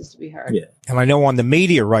voices to be heard. Yeah. And I know on the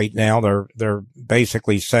media right now, they're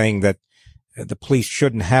basically saying that the police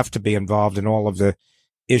shouldn't have to be involved in all of the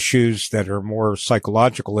issues that are more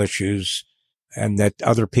psychological issues, and that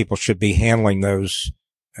other people should be handling those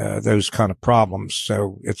kind of problems.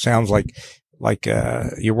 So it sounds like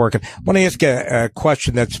you're working. I want to ask a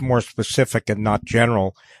question that's more specific and not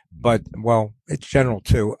general, but it's general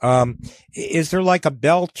too. Is there like a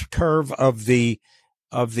belt curve of the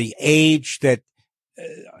age that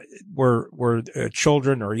where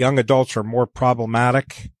children or young adults are more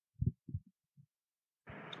problematic?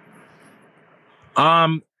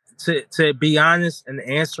 To be honest, in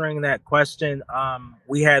answering that question,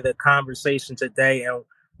 we had a conversation today, and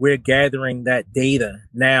we're gathering that data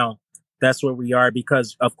now. That's where we are,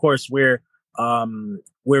 because of course we're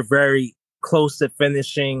very close to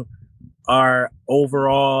finishing our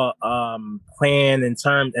overall plan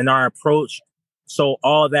and our approach. So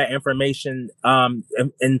all that information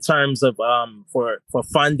in terms of for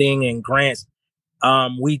funding and grants,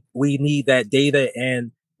 we need that data,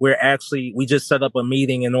 and we just set up a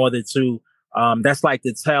meeting in order to that's like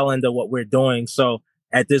the tail end of what we're doing. So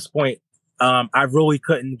at this point, I really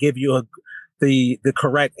couldn't give you the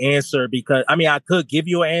correct answer, because I could give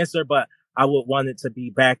you an answer, but I would want it to be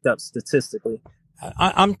backed up statistically.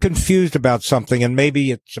 I'm confused about something, and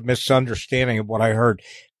maybe it's a misunderstanding of what I heard.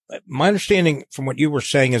 My understanding from what you were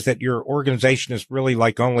saying is that your organization is really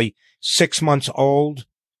like only 6 months old,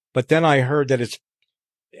 but then I heard that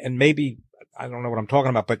and maybe I don't know what I'm talking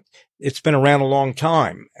about, but it's been around a long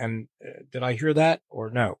time. And did I hear that or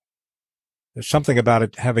no? There's something about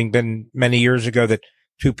it having been many years ago that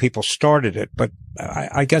two people started it, but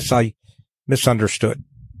I guess I misunderstood.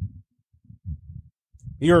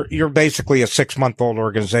 You're basically a 6-month-old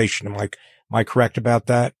organization. Am I correct about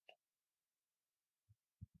that?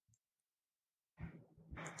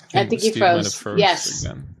 I think you froze. Yes.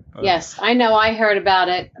 Yes. I know. I heard about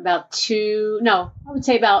it about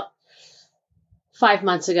 5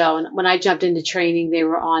 months ago. And when I jumped into training, they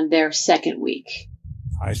were on their second week.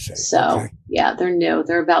 I see. So okay. Yeah, they're new.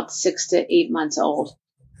 They're about 6 to 8 months old,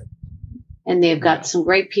 and they've got some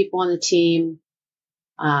great people on the team.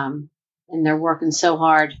 And they're working so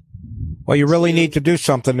hard. Well, you really need to do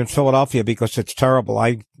something in Philadelphia, because it's terrible.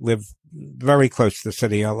 I live very close to the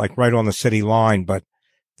city, like right on the city line, but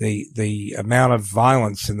the amount of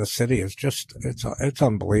violence in the city is just, it's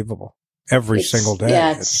unbelievable every single day.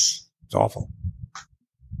 Yeah, it's awful.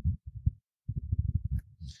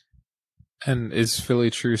 And is Philly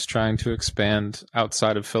Truce trying to expand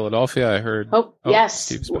outside of Philadelphia? I heard. Yes.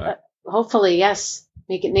 Steve's back. Hopefully, yes.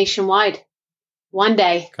 Make it nationwide one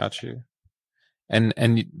day. Got you. And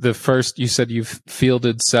you said you've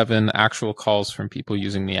fielded 7 actual calls from people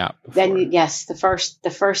using the app before. Then yes, the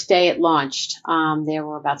first day it launched, there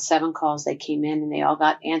were about 7 calls that came in, and they all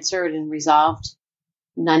got answered and resolved.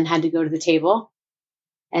 None had to go to the table.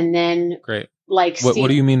 And then great. Like what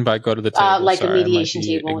do you mean by go to the table? Like a mediation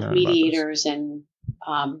table with mediators, and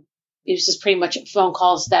it was just pretty much phone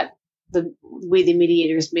calls that the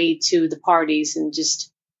mediators made to the parties, and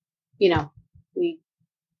just we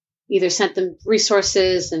either sent them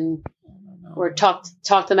resources or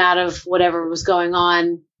talked them out of whatever was going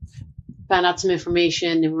on, found out some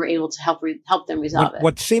information, and we were able to help them resolve it.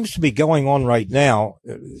 What seems to be going on right now,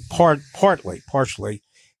 partially,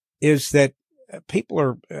 is that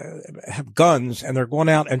people have guns, and they're going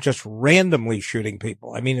out and just randomly shooting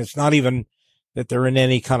people. I mean, it's not even that they're in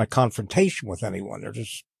any kind of confrontation with anyone. They're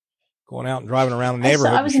just going out and driving around the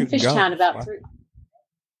neighborhood. I was in Fishtown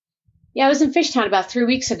I was in Fishtown about 3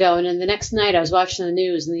 weeks ago, and then the next night I was watching the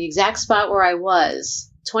news, and the exact spot where I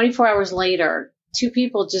was, 24 hours later, 2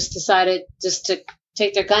 people just decided just to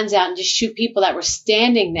take their guns out and just shoot people that were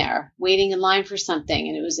standing there waiting in line for something,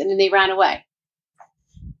 and then they ran away.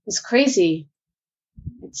 It's crazy.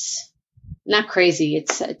 It's not crazy.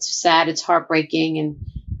 It's sad. It's heartbreaking,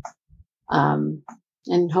 and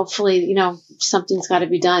hopefully, something's got to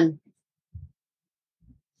be done.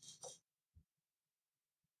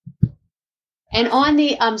 And on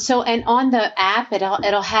the on the app,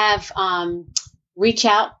 it'll have reach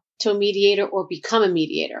out to a mediator or become a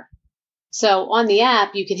mediator. So on the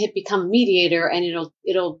app, you can hit become a mediator and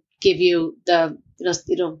it'll give you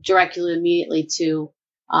it'll direct you immediately to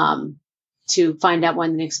find out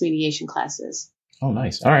when the next mediation class is. Oh,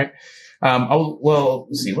 nice. All right. Well,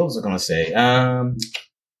 let's see. What was I going to say?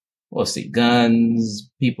 Let's see. Guns,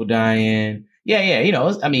 people dying. Yeah.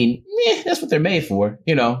 That's what they're made for,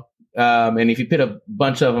 and if you put a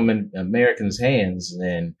bunch of them in Americans' hands,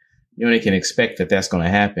 then, they can expect that that's going to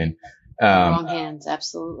happen. Wrong hands.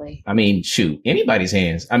 Absolutely. Shoot, anybody's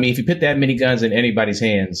hands. If you put that many guns in anybody's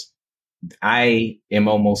hands, I am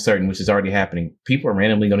almost certain, which is already happening, people are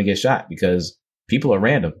randomly going to get shot because people are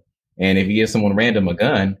random. And if you give someone random a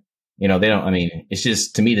gun, they don't, it's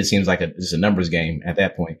just, to me, this seems like it's a numbers game at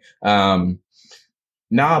that point. But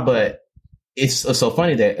it's so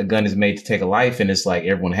funny that a gun is made to take a life and it's like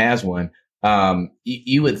everyone has one.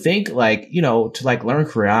 You would think to learn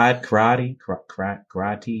karate.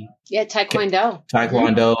 Yeah.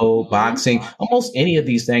 Taekwondo, boxing, almost any of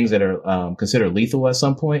these things that are considered lethal at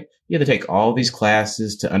some point. You have to take all these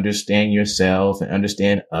classes to understand yourself and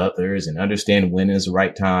understand others and understand when is the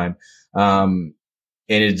right time. And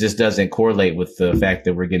it just doesn't correlate with the fact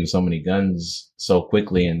that we're getting so many guns so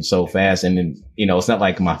quickly and so fast. And then, it's not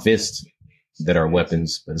like my fists that are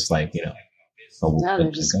weapons, but it's like, no,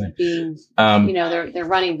 they're just being, they're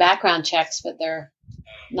running background checks, but they're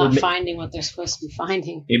not finding what they're supposed to be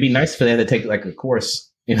finding. It'd be nice for them to take like a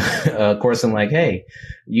course, a course in like, hey,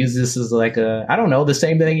 use this as like the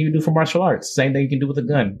same thing you do for martial arts, same thing you can do with a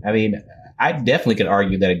gun. I definitely could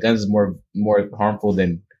argue that a gun is more harmful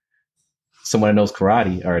than someone who knows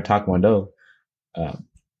karate or taekwondo.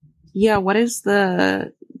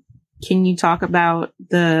 Can you talk about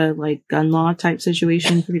the gun law type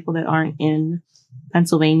situation for people that aren't in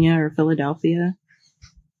Pennsylvania or Philadelphia?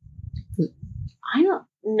 I don't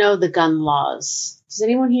know the gun laws. Does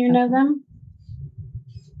anyone here know them?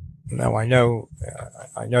 No, I know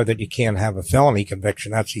that you can't have a felony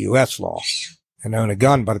conviction. That's a U.S. law, and own a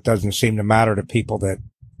gun, but it doesn't seem to matter to people that,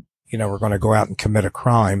 are going to go out and commit a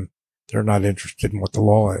crime. They're not interested in what the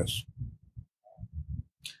law is.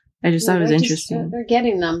 I just thought it was interesting. They're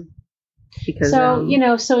getting them. Because, so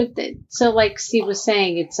like Steve was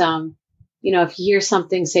saying, it's, if you hear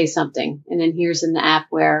something, say something. And then here's an app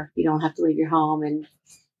where you don't have to leave your home and,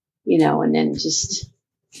 and then just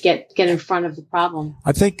get in front of the problem.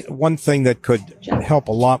 I think one thing that could help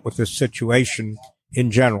a lot with this situation in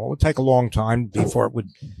general, it would take a long time before it would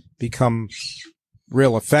become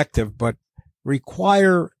real effective, but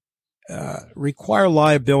require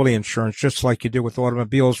liability insurance, just like you do with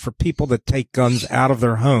automobiles, for people that take guns out of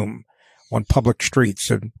their home on public streets.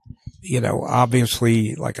 And,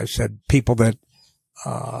 obviously, like I said, people that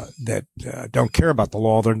don't care about the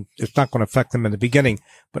law, it's not going to affect them in the beginning,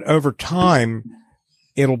 but over time,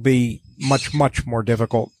 it'll be much, much more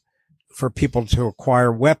difficult for people to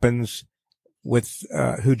acquire weapons with,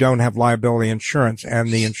 who don't have liability insurance. And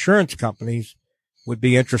the insurance companies would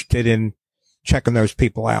be interested in checking those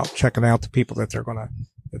people out, checking out the people that they're going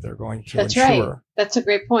to That's insure. Right. That's a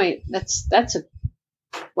great point.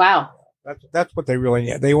 Wow. That's what they really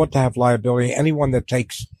need. They want to have liability. Anyone that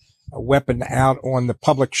takes a weapon out on the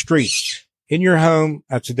public streets, in your home,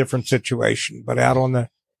 that's a different situation, but out on the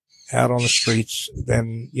streets,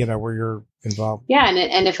 then, where you're involved. Yeah.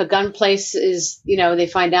 And if a gun place is, they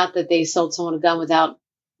find out that they sold someone a gun without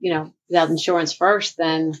insurance first,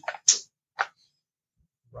 then.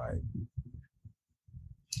 Right.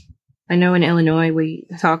 I know in Illinois, we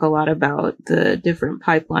talk a lot about the different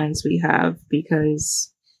pipelines we have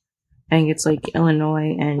because I think it's like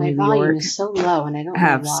Illinois and my New volume York is so low and I don't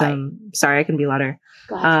have know why. some, sorry, I can be louder.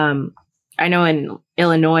 Go ahead. I know in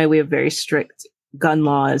Illinois, we have very strict gun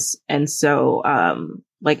laws. And so,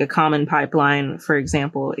 like a common pipeline, for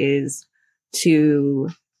example, is to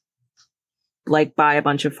buy a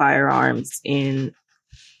bunch of firearms in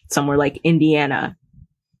somewhere like Indiana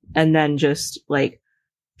and then just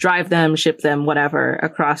drive them, ship them, whatever,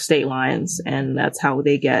 across state lines. And that's how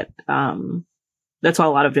they get, that's how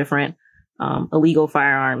a lot of different illegal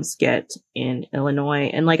firearms get in Illinois.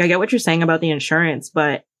 And I get what you're saying about the insurance,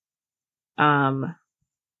 but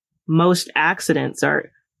most accidents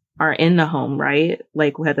are in the home, right?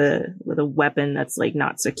 With a weapon that's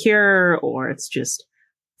not secure, or it's just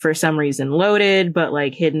for some reason loaded, but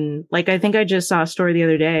hidden. I think I just saw a story the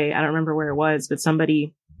other day. I don't remember where it was, but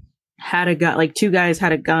somebody had a gun, two guys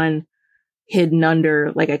had a gun hidden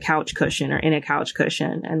under a couch cushion or in a couch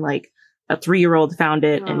cushion. And a 3-year-old found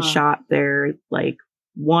it and shot their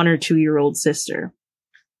 1 or 2-year-old sister.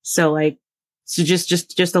 So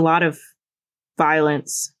just a lot of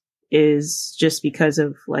violence is just because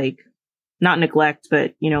of not neglect,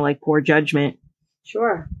 but, like poor judgment.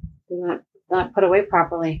 Sure. They're not put away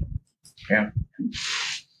properly. Yeah.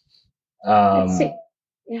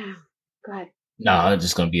 Yeah. Go ahead. No, it's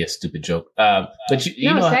just going to be a stupid joke. But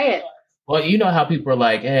you know, say it. Well, you know how people are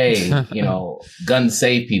like, hey, guns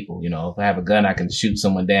save people. If I have a gun, I can shoot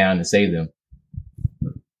someone down and save them.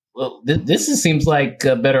 Well, this seems like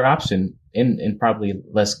a better option and probably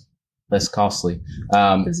less costly.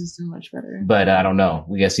 This is so much better. But I don't know.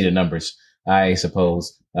 We got to see the numbers, I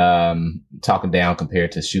suppose. Talking down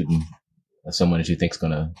compared to shooting someone that you think is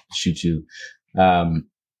going to shoot you. No,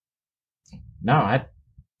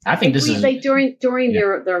 I think this is like during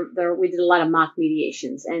their we did a lot of mock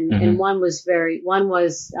mediations, and one was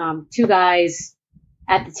two guys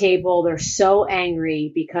at the table. They're so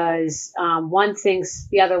angry because one thinks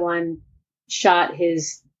the other one shot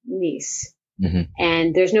his niece,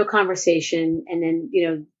 and there's no conversation. And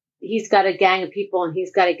then he's got a gang of people and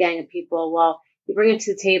he's got a gang of people. Well, you bring them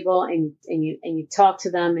to the table and you talk to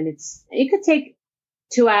them, and it could take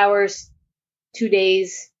 2 hours, 2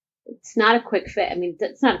 days. It's not a quick fix. I mean,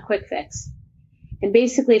 it's not a quick fix. And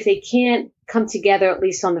basically, if they can't come together, at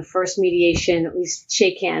least on the first mediation, at least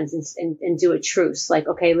shake hands and do a truce. Like,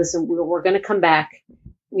 okay, listen, we're going to come back.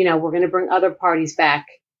 We're going to bring other parties back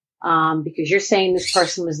because you're saying this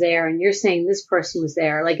person was there and you're saying this person was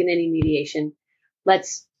there. Like in any mediation, let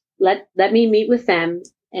me meet with them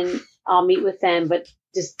and I'll meet with them. But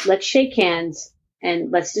just let's shake hands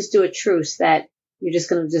and let's just do a truce that you're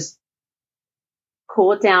just going to just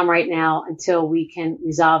cool it down right now until we can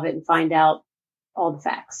resolve it and find out all the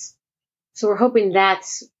facts. So we're hoping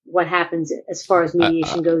that's what happens as far as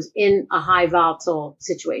mediation goes in a high volatile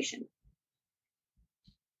situation.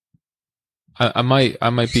 I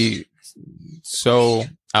might be so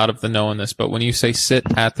out of the know on this, but when you say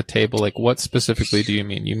sit at the table, like what specifically do you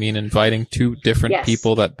mean? You mean inviting two different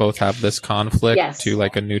people that both have this conflict to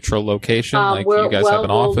like a neutral location? Like you guys have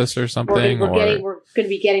an office or something? We're going to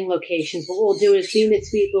be getting locations. What we'll do is being that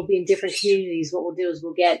we'll be in different communities. What we'll do is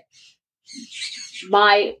we'll get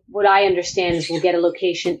what I understand is we'll get a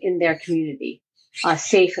location in their community, a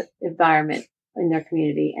safe environment in their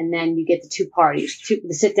community. And then you get the two parties.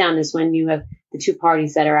 The sit down is when you have the two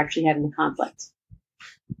parties that are actually having the conflict.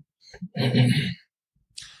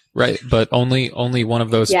 Right, but only one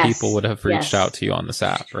of those people would have reached out to you on this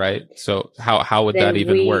app, right? So how would that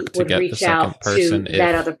even work to get the second person? To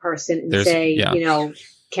that other person and say,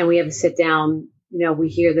 can we have a sit down? We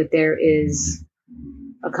hear that there is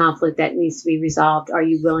a conflict that needs to be resolved. Are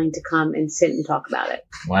you willing to come and sit and talk about it?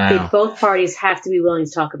 Wow. Both parties have to be willing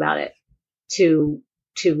to talk about it to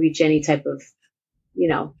reach any type of,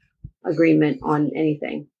 agreement on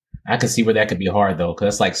anything. I can see where that could be hard though, because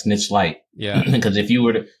that's like snitch light. Yeah. Because if you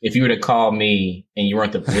were to call me and you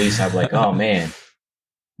weren't the police, I'd be like, oh man,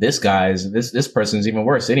 this person's even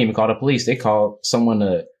worse. They didn't even call the police. They called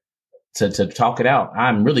someone to talk it out.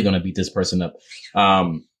 I'm really going to beat this person up.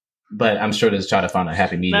 But I'm sure they'll try to find a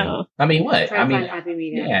happy medium. No. I mean, what? Find a happy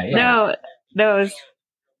medium. Yeah. No.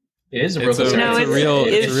 It is a real concern.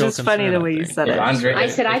 It's just funny the way you said it. I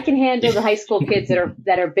said I can handle the high school kids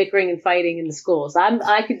that are bickering and fighting in the schools.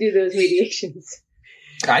 I could do those mediations.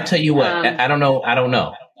 I tell you what, I don't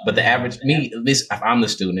know. But the average me, at least if I'm the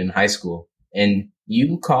student in high school, and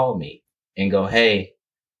you call me and go, hey,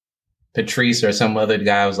 Patrice or some other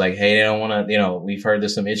guy was like, hey, they don't want to, we've heard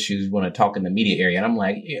there's some issues. We want to talk in the media area. And I'm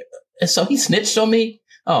like, yeah. So he snitched on me?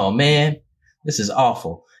 Oh man, this is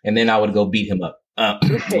awful. And then I would go beat him up.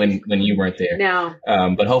 When you weren't there. No.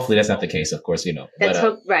 But hopefully that's not the case, of course, That's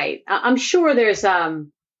right. I'm sure there's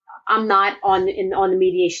I'm not on the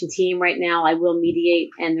mediation team right now. I will mediate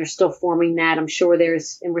and they're still forming that. I'm sure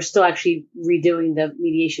and we're still actually redoing the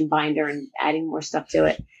mediation binder and adding more stuff to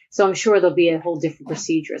it. So I'm sure there'll be a whole different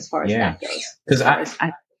procedure as far as that goes. Because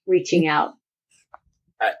reaching out.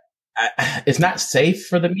 It's not safe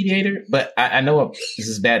for the mediator, but I know this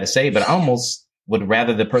is bad to say, but I almost would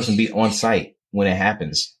rather the person be on site when it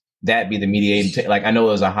happens. That be the mediating. Like I know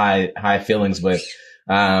it was a high feelings, but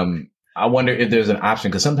I wonder if there's an option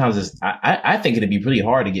because sometimes I think it'd be really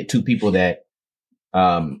hard to get two people that,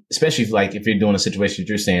 especially if you're doing a situation that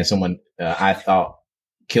you're saying someone I thought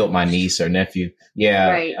killed my niece or nephew. Yeah,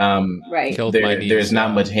 right. Right. There's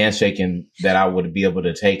not much handshaking that I would be able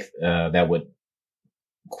to take that would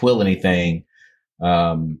quill anything.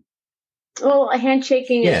 Well, a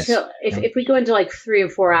handshaking until if we go into 3 or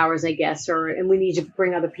 4 hours, I guess, and we need to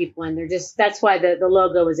bring other people in. That's why the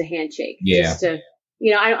logo is a handshake. Yeah. Just to,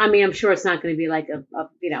 I mean, I'm sure it's not going to be like a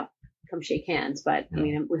come shake hands, but I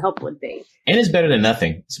mean, we hope it would be. And it's better than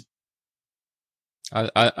nothing.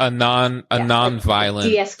 A non-violent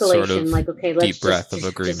de-escalation, sort of let's deep breath of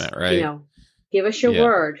agreement, right? Give us your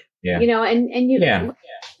word. Yeah. And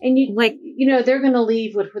you like, they're going to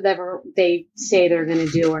leave with whatever they say they're going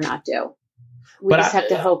to do or not do. We just have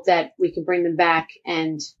to hope that we can bring them back.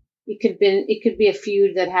 And it could be a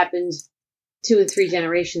feud that happened 2 and 3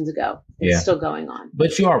 generations ago. It's still going on.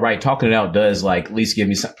 But you are right. Talking it out does at least give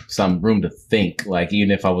me some room to think.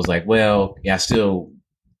 Even if I was I still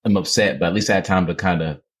am upset, but at least I had time to kind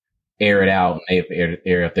of air it out and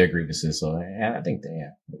air out their grievances. So I think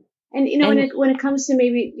that, And when it comes to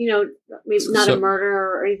maybe not a murder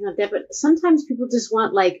or anything like that, but sometimes people just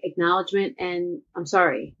want acknowledgement and I'm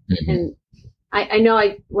sorry. Mm-hmm. And I know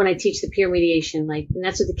when I teach the peer mediation, and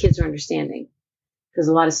that's what the kids are understanding, because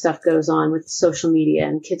a lot of stuff goes on with social media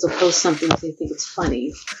and kids will post something because they think it's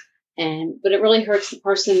funny, but it really hurts the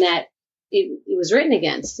person that it was written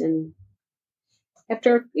against. And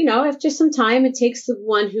after some time, it takes the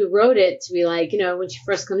one who wrote it to be when she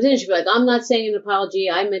first comes in, she'll be like, I'm not saying an apology.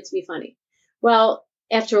 I meant to be funny. Well,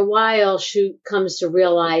 after a while, she comes to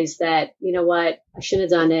realize that, you know what, I shouldn't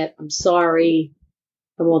have done it. I'm sorry.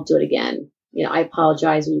 I won't do it again. I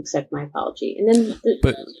apologize. Will you accept my apology? And then,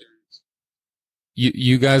 but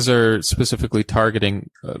you guys are specifically targeting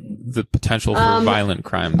the potential for violent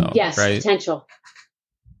crime, though. Yes, right? Potential.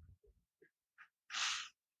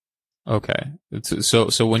 Okay. So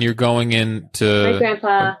when you're going into my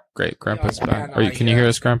grandpa, great grandpa's back. Can you hear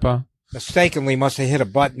us, Grandpa? Mistakenly must have hit a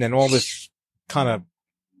button and all this kind of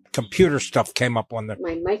computer stuff came up on the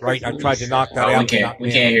right. I tried to knock that out.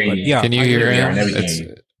 We can't hear you. Yeah. Can you hear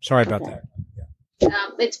him? Sorry about that.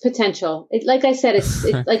 It's potential. Like I said, it's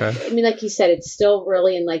like he said, it's still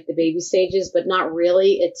really in the baby stages, but not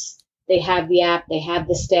really. They have the app, they have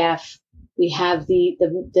the staff, we have the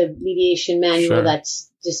mediation manual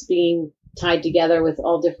that's just being tied together with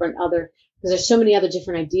all different because there's so many other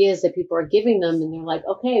different ideas that people are giving them, and they're like,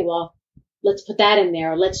 okay, well, let's put that in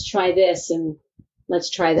there. Let's try this and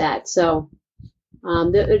let's try that. So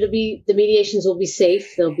the mediations will be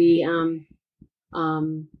safe. There'll be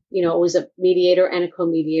always a mediator and a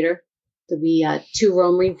co-mediator. There'll be 2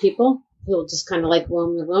 roaming people who will just kind of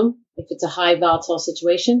roam the room if it's a high volatile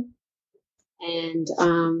situation, and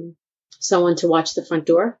someone to watch the front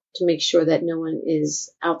door to make sure that no one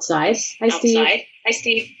is outside. Hi, Steve.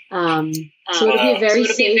 So it'll be very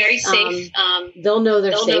safe. They'll know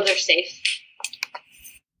they're safe.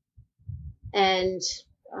 And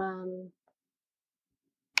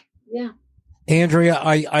yeah. Andrea,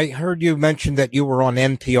 I heard you mention that you were on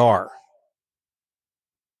NPR.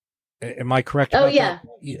 Am I correct? Oh, yeah.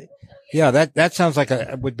 That? Yeah, that sounds like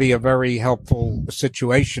would be a very helpful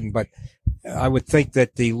situation, but I would think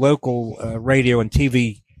that the local radio and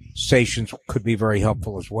TV stations could be very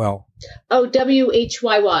helpful as well. Oh,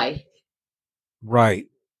 WHYY. Right.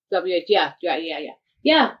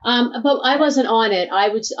 Yeah. But I wasn't on it. I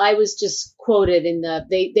was just quoted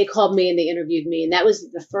they called me and they interviewed me, and that was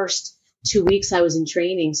the first 2 weeks I was in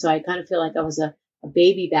training. So I kind of feel like I was a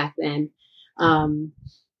baby back then.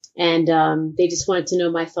 And they just wanted to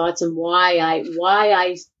know my thoughts and why I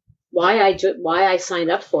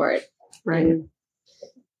signed up for it. Right. And,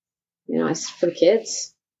 it's for the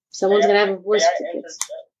kids. Someone's going to have a voice for the kids.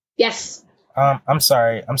 Yes. I'm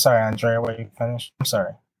sorry, Andrea. Were you finished? I'm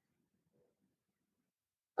sorry.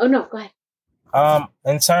 Oh, no, go ahead.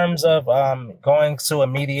 In terms of going to a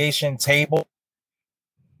mediation table,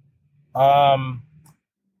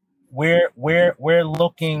 we're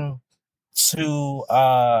looking to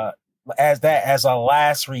as a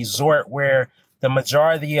last resort, where the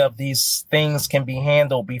majority of these things can be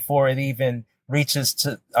handled before it even reaches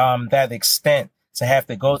to that extent to have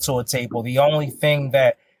to go to a table. The only thing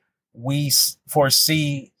that we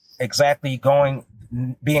foresee exactly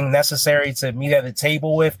being necessary to meet at the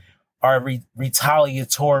table with are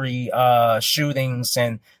retaliatory shootings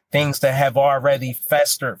and things that have already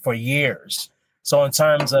festered for years. So in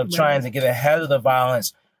terms of trying to get ahead of the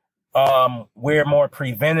violence, we're more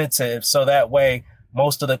preventative. So that way,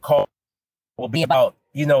 most of the call will be about,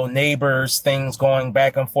 neighbors, things going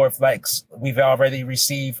back and forth, like we've already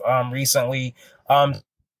received recently.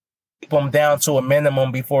 Keep them down to a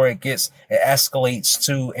minimum before it escalates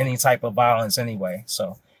to any type of violence anyway.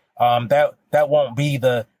 So that won't be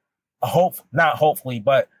the not hopefully,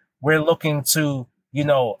 but we're looking to,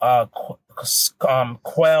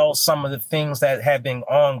 quell some of the things that have been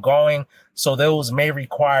ongoing. So those may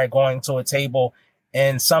require going to a table,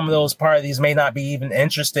 and some of those parties may not be even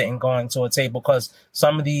interested in going to a table, because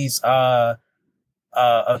some of these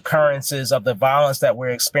occurrences of the violence that we're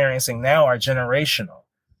experiencing now are generational.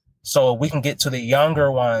 So we can get to the younger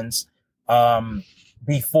ones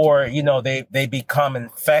before, they become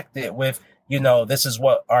infected with, this is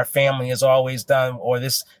what our family has always done, or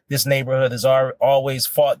this neighborhood has always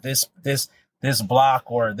fought this block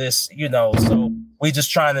or this, so we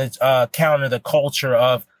just trying to counter the culture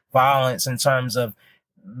of violence in terms of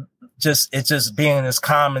it's just being as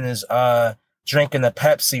common as drinking a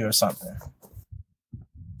Pepsi or something.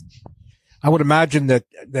 I would imagine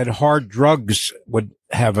that hard drugs would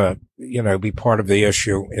have be part of the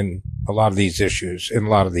issue in a lot of these issues, in a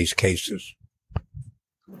lot of these cases.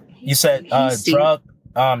 You said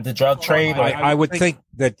the drug trade? I would think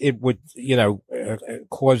that it would,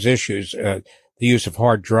 cause issues. The use of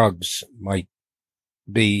hard drugs might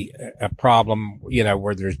be a problem,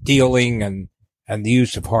 where there's dealing and the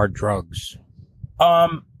use of hard drugs.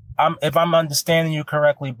 If I'm understanding you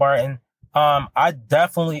correctly, Barton,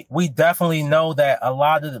 we definitely know that a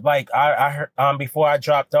lot of I heard, before I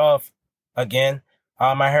dropped off again,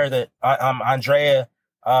 I heard that, Andrea,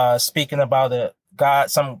 speaking about it,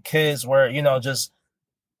 some kids were, just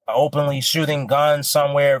openly shooting guns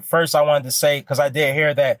somewhere. First, I wanted to say, because I did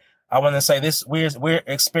hear that, I want to say this: we're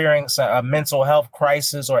experiencing a mental health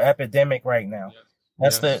crisis or epidemic right now.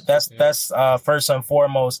 That's first and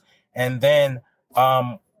foremost, and then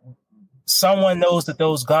someone knows that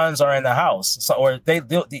those guns are in the house, or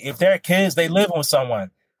if they're kids, they live with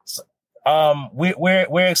someone.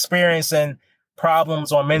 We're experiencing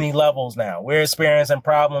problems on many levels now. We're experiencing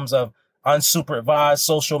problems of unsupervised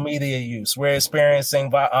social media use. We're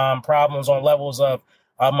experiencing problems on levels of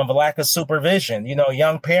a lack of supervision.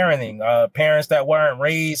 Young parenting, parents that weren't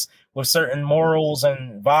raised with certain morals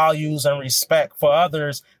and values and respect for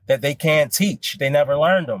others that they can't teach. They never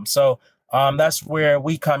learned them. So that's where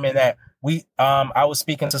we come in at. I was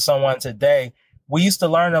speaking to someone today. We used to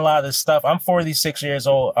learn a lot of this stuff. I'm 46 years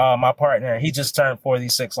old. My partner, he just turned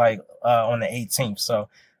 46 on the 18th. So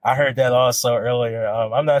I heard that also earlier.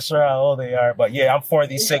 I'm not sure how old they are, but yeah, I'm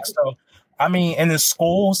 46. So, in the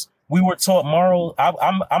schools, we were taught moral.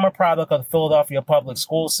 I'm a product of the Philadelphia public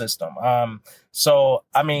school system.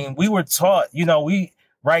 We were taught,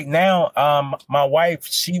 right now, my wife,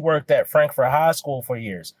 she worked at Frankfurt High School for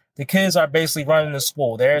years. The kids are basically running the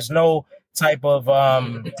school. There's no type of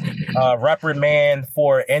reprimand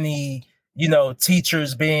for any,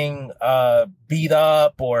 teachers being beat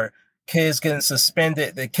up or kids getting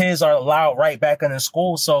suspended. The kids are allowed right back in the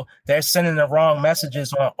school. So they're sending the wrong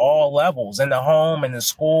messages on all levels, in the home, in the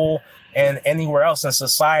school, and anywhere else in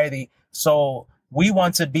society. So we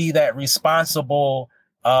want to be that responsible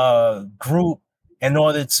group in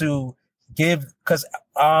order to give, because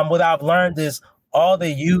what I've learned is all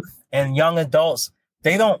the youth and young adults,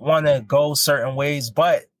 they don't want to go certain ways,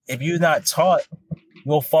 but if you're not taught,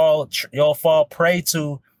 you'll fall prey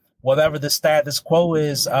to whatever the status quo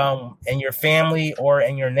is in your family or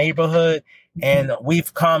in your neighborhood. And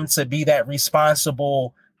we've come to be that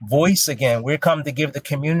responsible voice again. We're come to give the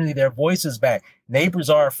community their voices back. Neighbors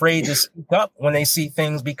are afraid to speak up when they see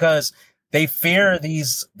things because they fear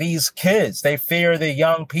these kids. They fear the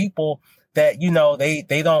young people that,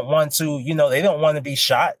 they don't want to, they don't want to be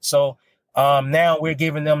shot. So now we're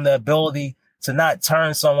giving them the ability to not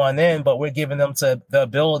turn someone in, but we're giving them the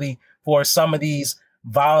ability for some of these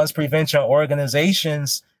violence prevention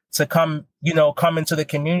organizations to come into the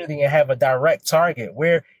community and have a direct target.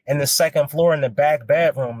 We're in the second floor in the back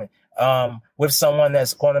bedroom with someone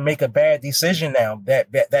that's going to make a bad decision now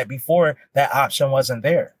that before that option wasn't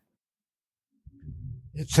there.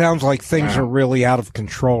 It sounds like things are really out of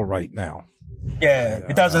control right now. Yeah,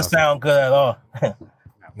 it doesn't sound good at all.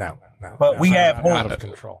 No. But we have hope. Out of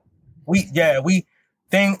control.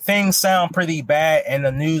 Things sound pretty bad, and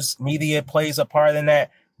the news media plays a part in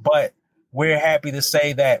that. But we're happy to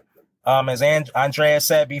say that, as Andrea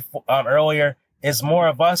said before earlier, it's more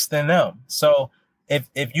of us than them. So if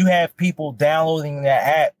you have people downloading that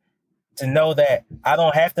app to know that I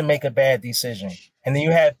don't have to make a bad decision, and then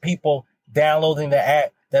you have people downloading the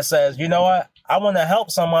app that says, you know what, I want to help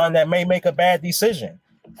someone that may make a bad decision.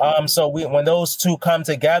 So when those two come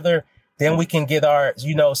together, then we can get our,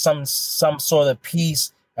 some sort of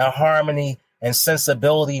peace and harmony and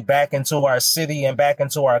sensibility back into our city and back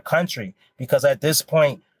into our country. Because at this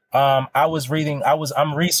point, I'm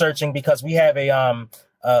researching, because we have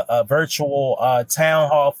a virtual town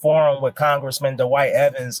hall forum with Congressman Dwight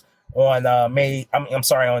Evans on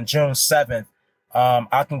on June 7th.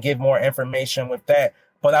 I can give more information with that.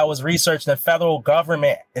 But I was researching the federal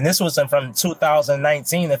government, and this was from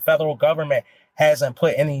 2019. The federal government hasn't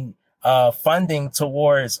put any funding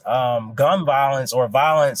towards gun violence or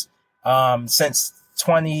violence since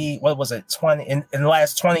in the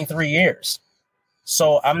last 23 years.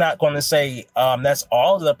 So I'm not going to say that's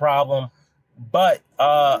all of the problem, but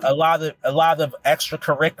a lot of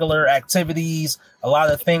extracurricular activities, a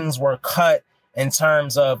lot of things were cut in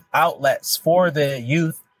terms of outlets for the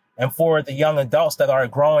youth and for the young adults that are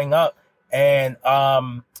growing up. And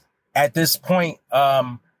at this point,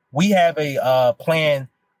 we have a plan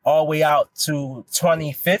all the way out to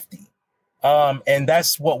 2050. And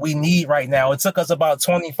that's what we need right now. It took us about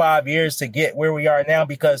 25 years to get where we are now,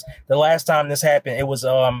 because the last time this happened, it was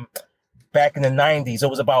back in the 90s. It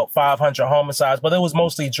was about 500 homicides, but it was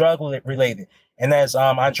mostly drug related. And as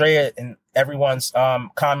Andrea and everyone's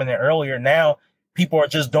commented earlier, now people are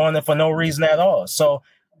just doing it for no reason at all. So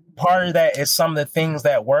part of that is some of the things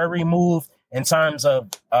that were removed in terms of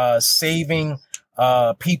saving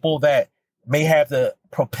people that may have the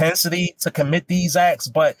propensity to commit these acts,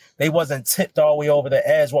 but they wasn't tipped all the way over the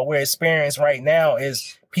edge. What we're experiencing right now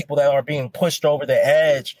is people that are being pushed over the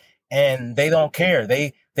edge, and they don't care.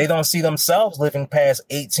 They don't see themselves living past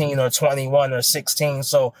 18 or 21 or 16.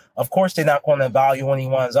 So of course they're not going to value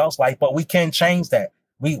anyone's else life, but we can change that.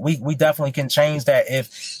 We definitely can change that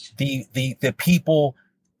if the people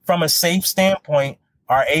from a safe standpoint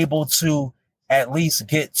are able to at least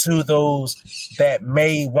get to those that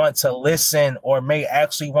may want to listen or may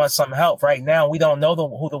actually want some help. Right now, we don't know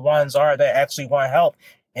who the ones are that actually want help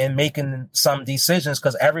in making some decisions,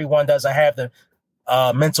 because everyone doesn't have the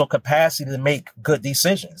mental capacity to make good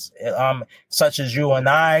decisions, such as you and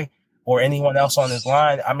I or anyone else on this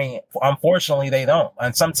line. I mean, unfortunately, they don't.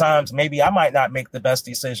 And sometimes maybe I might not make the best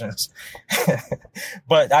decisions,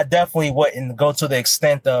 but I definitely wouldn't go to the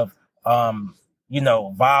extent of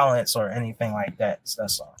violence or anything like that. So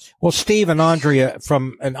that's all. Well, Steve and Andrea,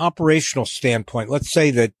 from an operational standpoint, let's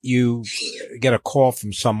say that you get a call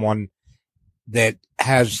from someone that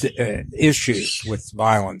has issues with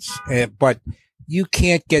violence, but you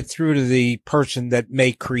can't get through to the person that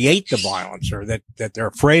may create the violence or that they're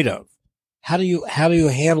afraid of. How do you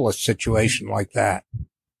handle a situation like that?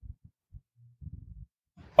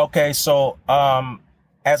 Okay, so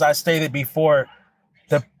as I stated before,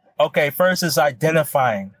 first is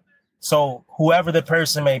identifying. So whoever the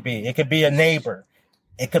person may be, it could be a neighbor,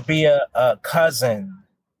 it could be a cousin,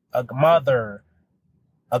 a mother,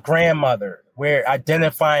 a grandmother. We're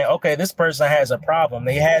identifying, okay, this person has a problem.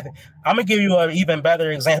 I'm gonna give you an even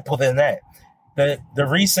better example than that.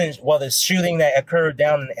 The shooting that occurred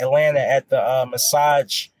down in Atlanta at the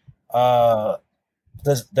massage, the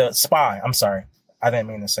spa. I'm sorry, I didn't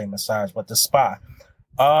mean to say massage, but the spa.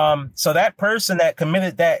 So that person that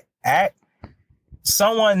committed that act,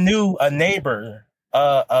 someone knew, a neighbor,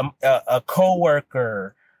 a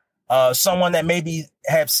coworker, someone that maybe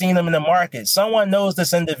have seen him in the market. Someone knows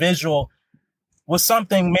this individual was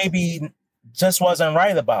something maybe just wasn't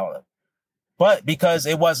right about him. But because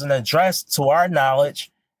it wasn't addressed to our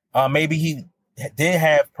knowledge, maybe he did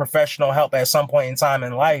have professional help at some point in time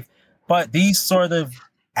in life. But these sort of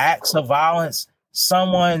acts of violence,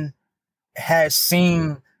 someone has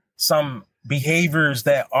seen some behaviors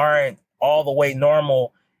that aren't all the way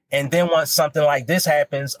normal. And then once something like this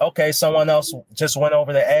happens, okay, someone else just went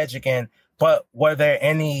over the edge again. But were there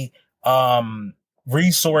any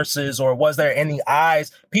resources, or was there any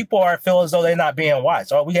eyes? People feel as though they're not being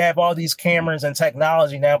watched. We have all these cameras and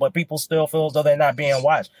technology now, but people still feel as though they're not being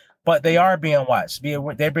watched. But they are being watched.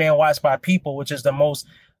 They're being watched by people, which is the most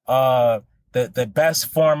the best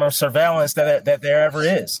form of surveillance that there ever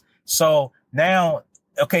is. So now,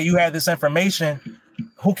 okay, you have this information.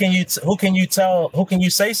 Who can you tell? Who can you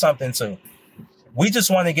say something to? We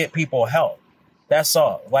just want to get people help. That's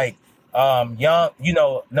all. Like young,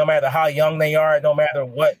 no matter how young they are, no matter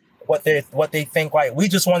what they think, like, we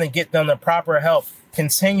just want to get them the proper help,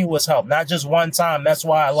 continuous help, not just one time. That's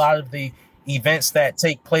why a lot of the events that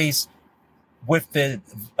take place with the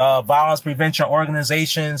violence prevention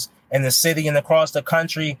organizations in the city and across the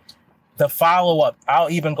country, the follow-up, I'll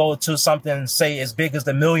even go to something, say, as big as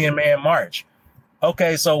the Million Man March.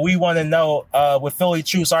 Okay, so we want to know, with Philly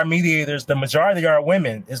Truce, our mediators, the majority are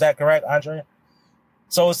women. Is that correct, Andrea?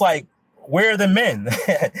 So it's like, where are the men?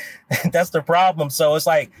 That's the problem. So it's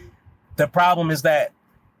like, the problem is that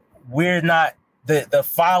we're not, the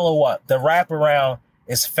follow-up, the wraparound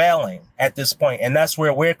is failing at this point. And that's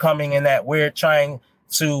where we're coming in, that we're trying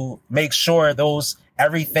to make sure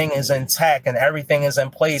everything is intact and everything is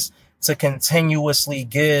in place to continuously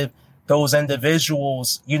give those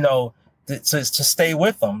individuals, to stay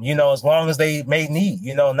with them, as long as they may need,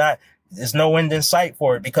 there's no end in sight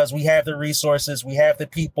for it, because we have the resources, we have the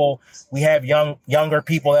people, we have younger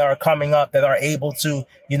people that are coming up that are able to,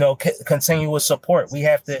 continue with support. We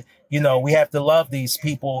have to, we have to love these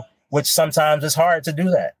people, which sometimes it's hard to do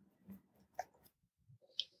that.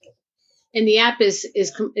 And the app is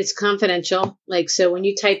it's confidential. Like, so when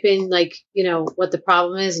you type in, like, you know, what the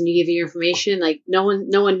problem is and you give your information, like no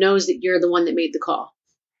one knows that you're the one that made the call.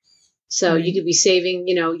 So you could be saving,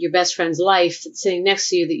 you know, your best friend's life that's sitting next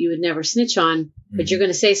to you that you would never snitch on, but you're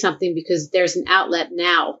going to say something because there's an outlet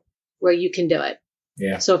now where you can do it.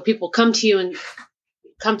 Yeah. So if people come to you and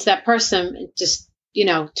come to that person and just, you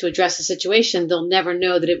know, to address the situation, they'll never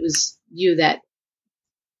know that it was you that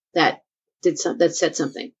said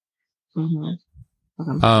something. Mm-hmm.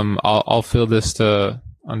 Okay. I'll fill this to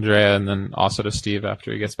Andrea and then also to Steve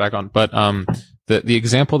after he gets back on. But the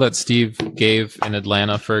example that Steve gave in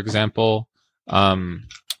Atlanta, for example,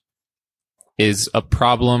 is a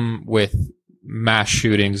problem with mass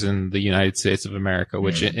shootings in the United States of America,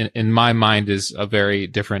 which in my mind is a very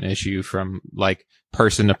different issue from like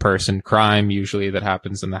person to person crime, usually that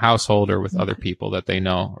happens in the household or with other people that they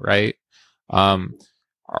know, right?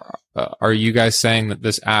 Are you guys saying that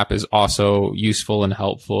this app is also useful and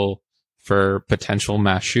helpful for potential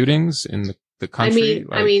mass shootings in the country?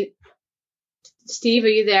 I mean, Steve, are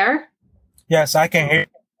you there? Yes, I can hear.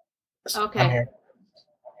 Okay.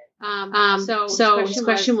 I'm here. So the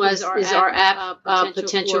question was, is our app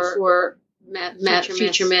potential for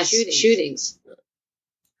future mass shootings?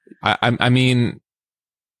 I mean,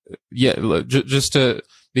 yeah, just to,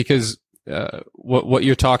 because what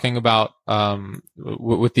you're talking about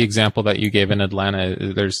with the example that you gave in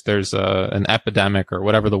Atlanta, there's an epidemic or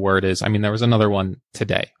whatever the word is. I mean, there was another one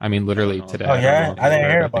today. I mean, literally today. Oh yeah, I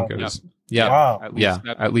didn't hear about it. Yeah, wow.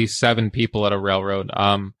 At least 7 people at a railroad.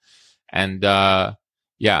 It's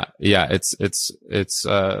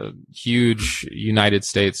a huge United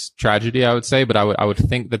States tragedy, I would say, but I would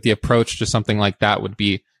think that the approach to something like that would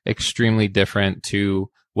be extremely different to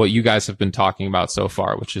what you guys have been talking about so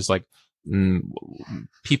far, which is like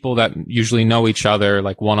people that usually know each other,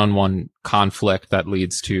 like one-on-one conflict that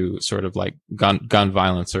leads to sort of like gun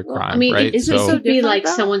violence or crime. I mean, right? This would be like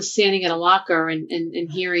someone standing at a locker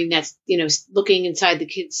and hearing that's, you know, looking inside the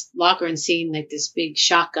kid's locker and seeing like this big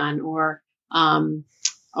shotgun or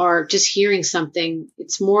just hearing something.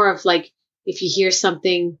 It's more of like, if you hear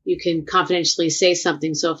something, you can confidentially say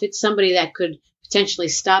something. So if it's somebody that could potentially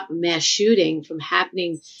stop a mass shooting from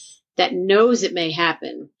happening, that knows it may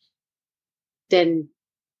happen, then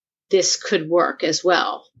this could work as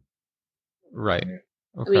well. Right.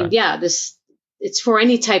 Okay. I mean, yeah, it's for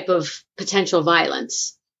any type of potential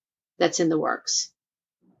violence that's in the works.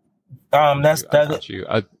 I'm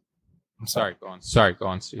sorry. Go on,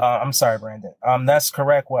 Steve. I'm sorry, Brandon. That's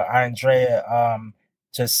correct what Andrea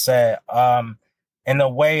just said. In the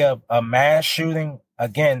way of a mass shooting,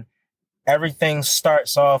 again, everything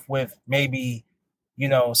starts off with maybe, you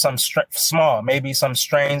know, some maybe some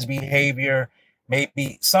strange behavior.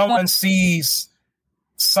 Maybe someone sees,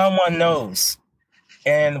 someone knows.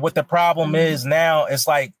 And what the problem is now, it's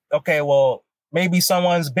like, okay, well, maybe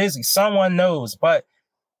someone's busy. Someone knows, but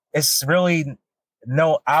it's really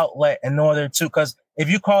no outlet in order to, because if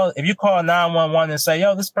you call 911 and say,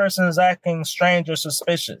 yo, this person is acting strange or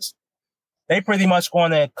suspicious, they pretty much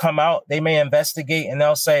going to come out. They may investigate and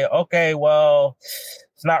they'll say, okay, well,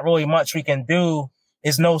 it's not really much we can do.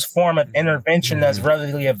 It's no form of intervention that's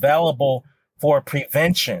readily available for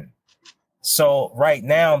prevention. So right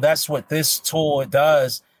now, that's what this tool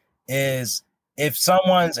does is if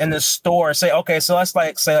someone's in the store, say, okay, so let's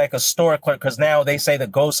say a store clerk, because now they say the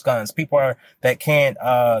ghost guns, people that can't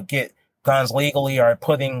get guns legally are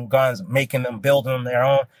putting guns, making them, building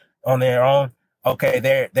them on their own.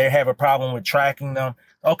 Okay, they have a problem with tracking them.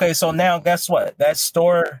 Okay, so now guess what? That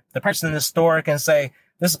store, the person in the store can say,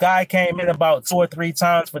 this guy came in about 2 or 3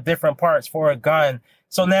 times for different parts for a gun.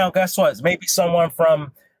 So now guess what? Maybe someone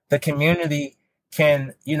from the community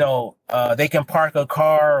can, you know, they can park a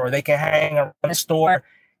car or they can hang around the store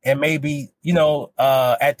and maybe, you know,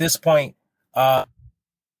 at this point, come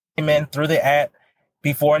in through the app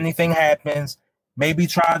before anything happens, maybe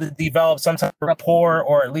try to develop some type of rapport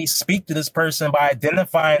or at least speak to this person by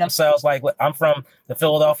identifying themselves. Like, I'm from the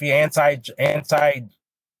Philadelphia anti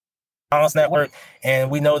Violence Network,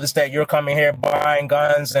 and we noticed that you're coming here buying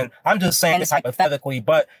guns. And I'm just saying this hypothetically,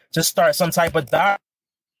 but just start some type of dialogue.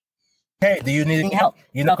 Hey, do you need any help?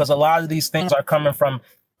 You know, because a lot of these things are coming from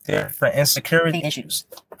different insecurity issues,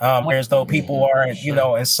 whereas though people are, you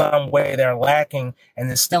know, in some way they're lacking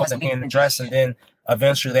and it still isn't being addressed, and then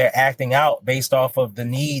eventually they're acting out based off of the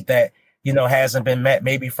need that, you know, hasn't been met,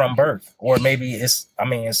 maybe from birth, or maybe it's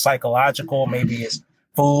psychological, maybe it's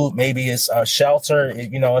food, maybe it's shelter.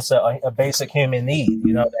 You know, it's a basic human need,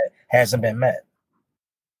 you know, that hasn't been met.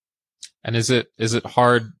 And is it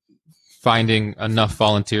hard finding enough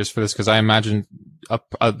volunteers for this? Because I imagine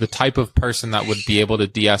the type of person that would be able to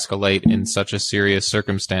de-escalate in such a serious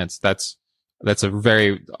circumstance. That's a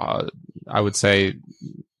very, I would say,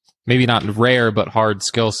 maybe not rare, but hard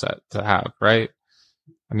skill set to have, right?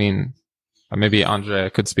 I mean, maybe Andrea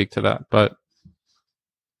could speak to that, but.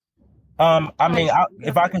 I mean,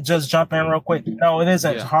 if I could just jump in real quick. No, it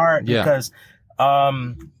isn't hard because,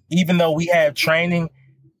 even though we have training,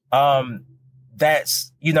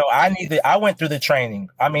 that's, I went through the training.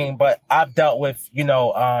 I mean, but I've dealt with,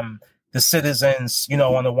 the citizens,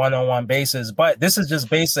 on a one-on-one basis, but this is just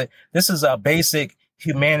basic. This is a basic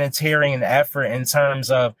humanitarian effort in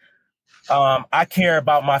terms of, I care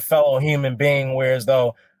about my fellow human being, whereas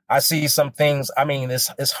though I see some things, I mean,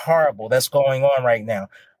 it's horrible that's going on right now.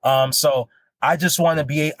 So I just want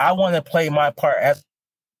to play my part as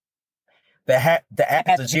the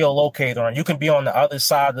geolocator, and you can be on the other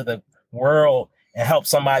side of the world and help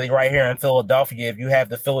somebody right here in Philadelphia if you have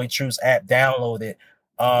the Philly Truths app downloaded.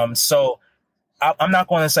 So I'm not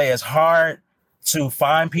going to say it's hard to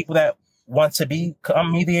find people that want to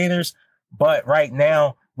become mediators, but right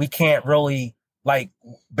now we can't really,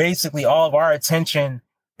 basically all of our attention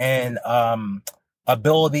and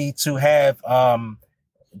ability to have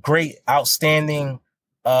great, outstanding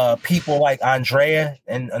people like Andrea,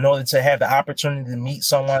 and in order to have the opportunity to meet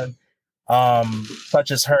someone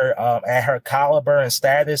such as her at her caliber and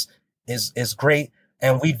status is great.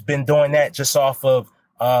 And we've been doing that just off of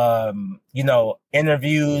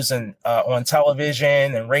interviews and on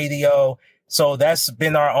television and radio. So that's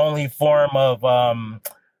been our only form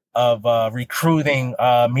of recruiting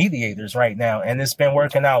mediators right now, and it's been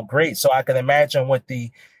working out great. So I can imagine what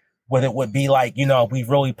it would be like, if we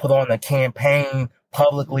really put on a campaign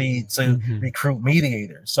publicly to recruit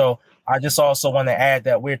mediators. So I just also want to add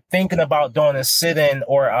that we're thinking about doing a sit-in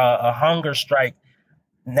or a hunger strike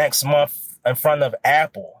next month in front of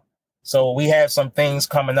Apple. So we have some things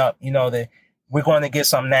coming up, that we're going to get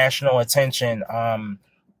some national attention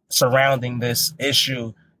surrounding this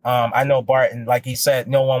issue. I know Barton, like he said,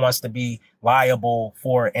 no one wants to be liable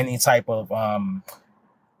for any type of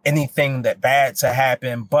anything that bad to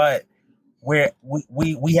happen, but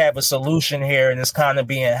we have a solution here, and it's kind of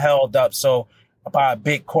being held up by a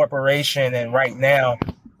big corporation. And right now,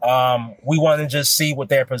 we want to just see what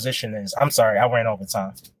their position is. I'm sorry, I ran over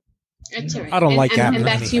time. That's all right. I don't like that. And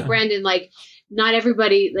back to you, Brandon. Not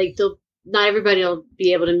everybody will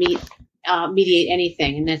be able to mediate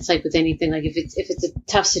anything, and that's like with anything. Like if it's a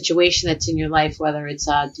tough situation that's in your life, whether it's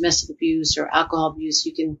domestic abuse or alcohol abuse,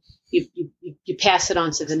 you pass it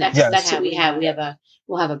on to the next. Yes. That's what we have.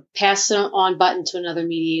 We'll have a pass it on button to another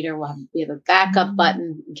mediator. We have a backup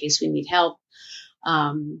button in case we need help.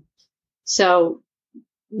 So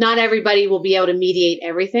not everybody will be able to mediate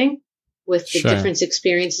everything with the different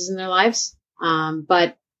experiences in their lives. And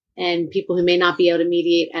people who may not be able to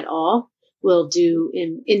mediate at all will do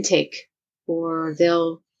an intake, or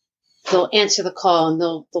they'll answer the call and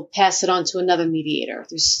they'll pass it on to another mediator.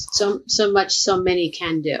 There's so many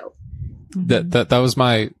can do. That was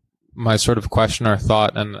my sort of question or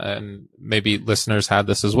thought, and maybe listeners had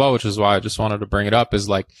this as well, which is why I just wanted to bring it up, is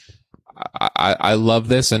like, I love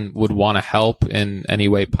this and would want to help in any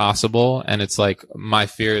way possible. And it's like, my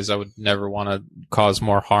fear is I would never want to cause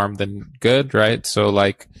more harm than good. Right. So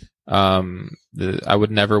like, I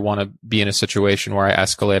would never want to be in a situation where I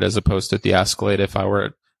escalate as opposed to de-escalate if I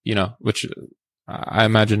were, which I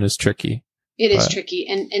imagine is tricky. It is tricky.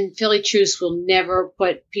 And Philly Truths will never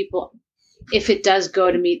put people, if it does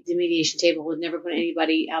go to meet the mediation table, would never put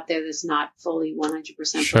anybody out there that's not fully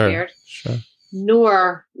 100% prepared. Sure.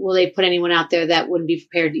 Nor will they put anyone out there that wouldn't be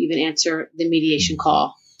prepared to even answer the mediation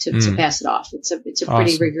call to pass it off. It's a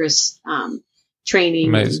pretty rigorous training.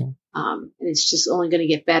 Amazing. And it's just only going to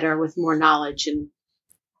get better with more knowledge. And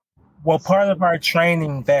well, part of our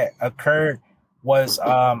training that occurred was,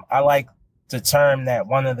 I like the term that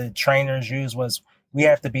one of the trainers used was, we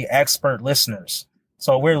have to be expert listeners.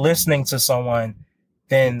 So we're listening to someone,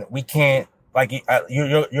 then we can't, like,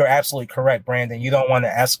 you're absolutely correct, Brandon. You don't want to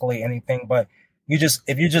escalate anything, but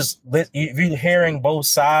if you're hearing both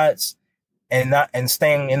sides and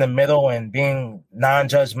staying in the middle and being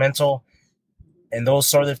non-judgmental and those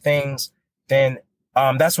sort of things, then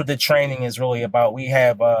that's what the training is really about. We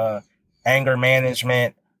have anger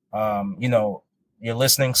management, your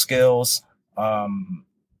listening skills,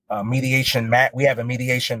 mediation map. We have a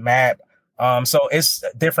mediation map. So it's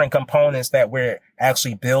different components that we're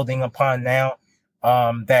actually building upon now,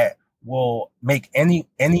 that will make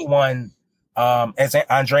anyone, as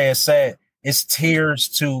Andrea said, it's tiers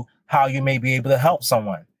to how you may be able to help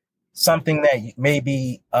someone. Something that may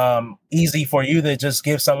be easy for you to just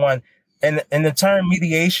give someone. And the term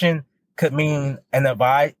mediation, could mean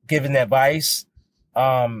giving advice.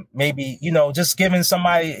 Maybe, just giving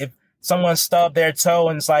somebody, if someone stubbed their toe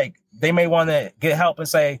and it's like, they may want to get help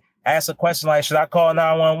and ask a question like, should I call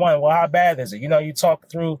 911? Well, how bad is it? You talk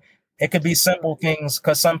through, it could be simple things,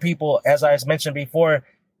 because some people, as I mentioned before,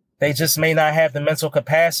 they just may not have the mental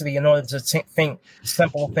capacity in order to think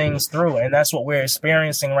simple things through. And that's what we're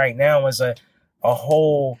experiencing right now, is a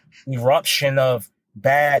whole eruption of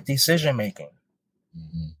bad decision making.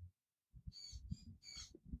 Mm-hmm.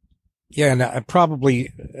 Yeah, and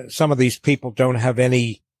probably some of these people don't have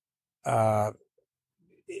any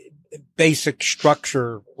basic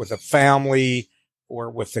structure with a family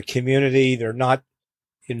or with the community. They're not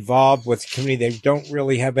involved with the community. They don't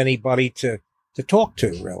really have anybody to talk to,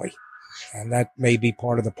 really. And that may be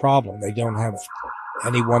part of the problem. They don't have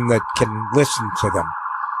anyone that can listen to them.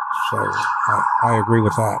 So I agree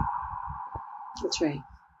with that. That's right.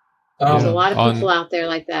 There's a lot of people out there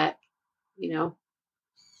like that,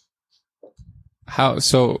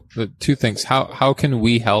 So the two things, how can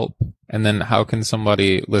we help? And then how can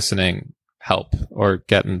somebody listening help or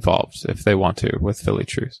get involved if they want to with Philly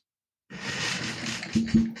Truth?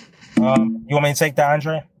 You want me to take that,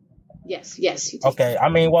 Andre? Yes. Okay. I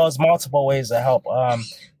mean, well, it's multiple ways to help.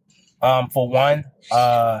 For one,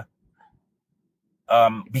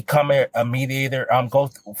 become a mediator.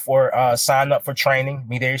 Sign up for training,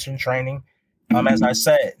 mediation training. As I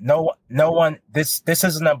said, no one. This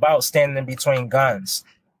isn't about standing between guns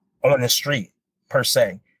on the street per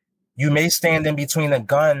se. You may stand in between a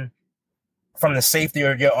gun from the safety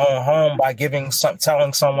of your own home by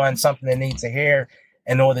telling someone something they need to hear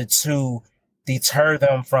in order to deter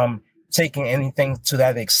them from taking anything to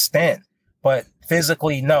that extent. But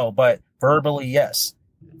physically, no. But verbally, yes.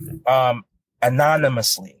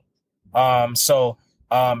 Anonymously. So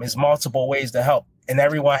there's multiple ways to help, and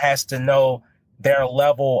everyone has to know their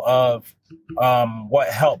level of what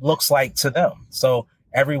help looks like to them. So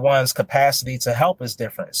everyone's capacity to help is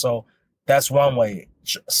different. So that's one way.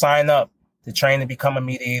 Sign up to train to become a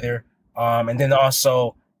mediator. And then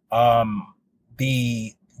also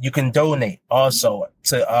you can donate also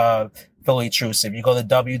to Philly Truth. If you go to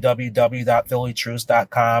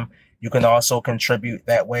www.phillytruth.com, you can also contribute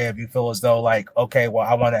that way if you feel as though okay, well,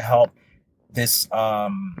 I want to help this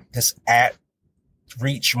app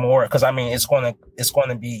reach more, because I mean it's going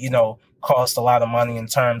to be cost a lot of money in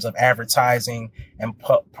terms of advertising and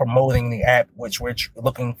promoting the app, which we're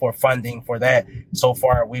looking for funding for that. So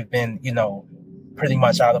far we've been pretty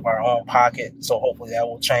much out of our own pocket, so hopefully that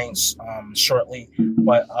will change shortly.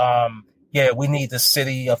 But we need the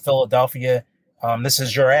city of Philadelphia. This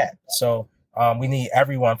is your app, so we need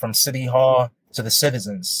everyone from City Hall to the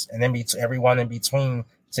citizens, and then everyone in between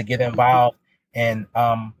to get involved. And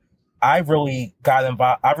I really got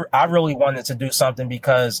involved. I really wanted to do something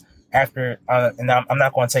because after, and I'm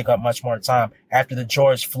not going to take up much more time, after the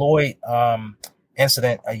George Floyd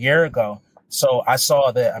incident a year ago. So I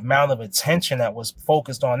saw the amount of attention that was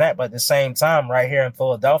focused on that. But at the same time, right here in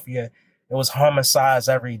Philadelphia, it was homicides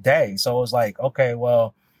every day. So it was like, okay,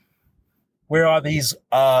 well, where are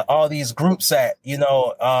all these groups at, in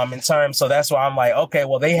terms. So that's why I'm like, okay,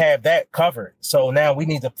 well, they have that covered. So now we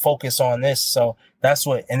need to focus on this. So that's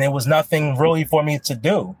and there was nothing really for me to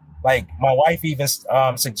do. Like my wife even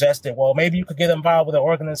suggested, well, maybe you could get involved with an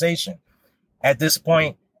organization. At this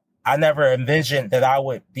point, I never envisioned that I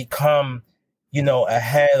would become, a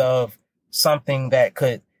head of something that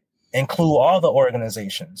could include all the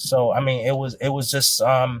organizations. So, I mean, it was just,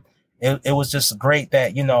 it was just great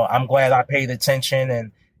that, I'm glad I paid attention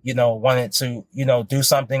and, wanted to, do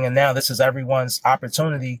something. And now this is everyone's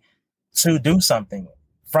opportunity to do something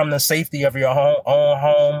from the safety of your own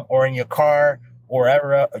home or in your car or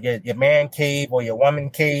wherever, your man cave or your woman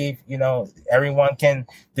cave. Everyone can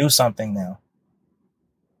do something now.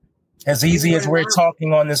 As easy as we're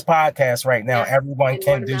talking on this podcast right now, everyone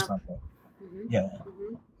can do something. Mm-hmm. Yeah.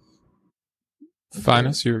 Mm-hmm.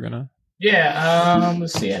 Finus, you were gonna. Yeah.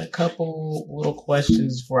 Let's see. I had a couple little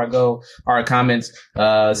questions before I go. Or comments.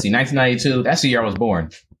 Let's see. 1992. That's the year I was born.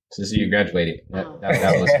 So this year you graduated.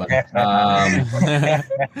 That was funny.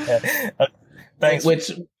 Thanks. Which,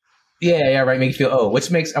 right. Makes you feel old. Which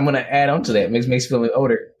makes, I'm going to add on to that. Makes you feel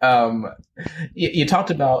older. You talked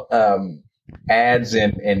about ads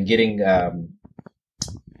and getting,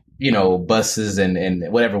 buses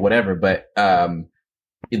and whatever. But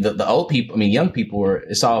the old people, young people,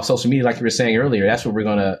 it's all social media, like you were saying earlier. That's what we're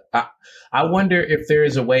going to. I wonder if there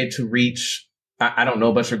is a way to reach. I don't know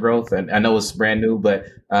about your growth, and I know it's brand new, but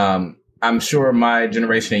I'm sure my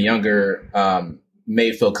generation and younger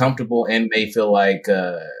may feel comfortable and may feel like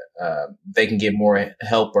they can get more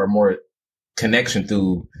help or more connection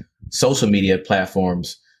through social media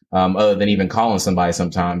platforms, other than even calling somebody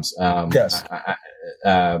sometimes. Yes.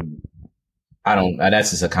 I don't,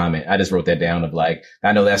 that's just a comment. I just wrote that down of like,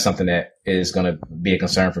 I know that's something that is going to be a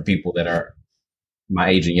concern for people that are my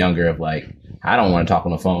age and younger of like, I don't want to talk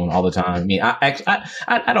on the phone all the time. I mean,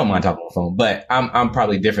 I don't mind talking on the phone, but I'm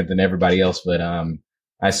probably different than everybody else. But,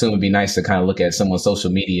 I assume it'd be nice to kind of look at someone's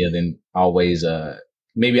social media than always,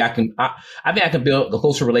 maybe I think I can build a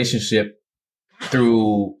closer relationship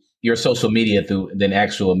through your social media than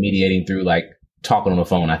actual mediating through like talking on the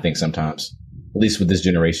phone. I think sometimes, at least with this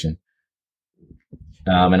generation.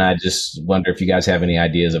 And I just wonder if you guys have any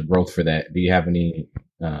ideas of growth for that. Do you have any,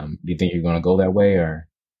 do you think you're going to go that way or?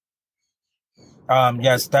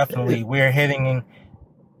 Yes, definitely. We're hitting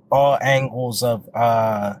all angles of,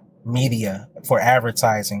 media for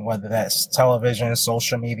advertising, whether that's television,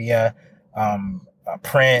 social media,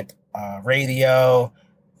 print, radio.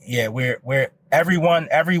 Yeah, we're everyone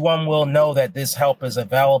will know that this help is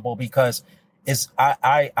available because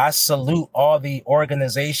I salute all the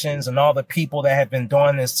organizations and all the people that have been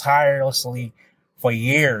doing this tirelessly for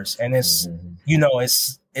years. And it's,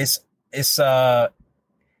 it's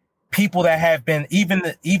people that have been,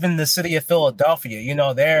 even the city of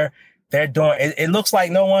Philadelphia, they're doing, it looks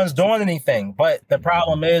like no one's doing anything, but the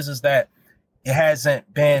problem is that it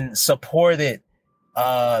hasn't been supported,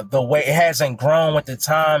 the way it hasn't grown with the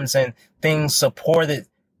times and things supported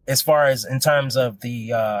as far as in terms of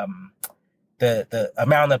the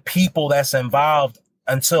amount of people that's involved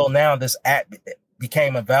until now this app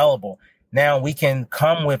became available. Now we can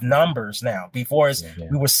come with numbers now. Before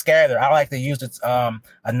we were scattered. I like to use the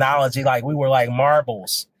analogy like we were like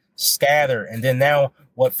marbles scattered. And then now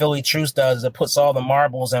what Philly Truth does is it puts all the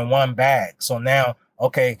marbles in one bag. So now,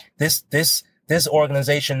 okay, this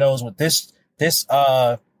organization knows what this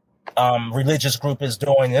religious group is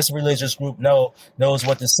doing. This religious group knows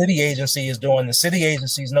what the city agency is doing. The city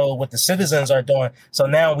agencies know what the citizens are doing. So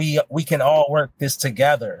now we can all work this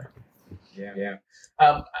together. Yeah.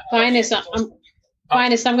 Finest,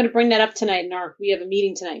 I'm going to bring that up tonight, Narc. We have a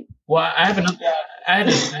meeting tonight. Well, I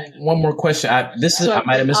have one more question. I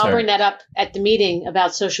might have missed I'll bring that up at the meeting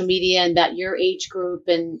about social media and about your age group.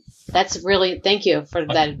 And that's really, thank you for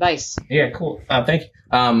that advice. Yeah, cool. Thank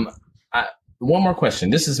you. One more question.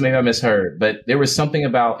 This is maybe I misheard, but there was something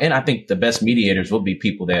about, and I think the best mediators will be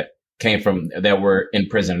people that that were in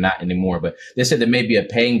prison or not anymore, but they said there may be a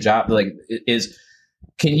paying job. Like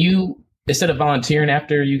can you, instead of volunteering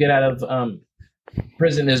after you get out of,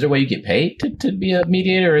 prison, is there a way you get paid to be a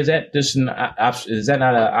mediator, or is that just an option? Is that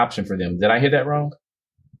not an option for them? Did I hear that wrong?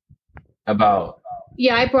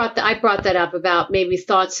 Yeah, I brought that up about maybe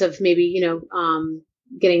thoughts of maybe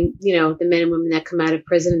getting the men and women that come out of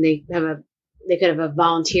prison and they could have a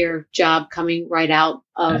volunteer job coming right out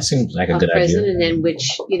of that seems like a good prison, idea. and then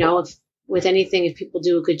if people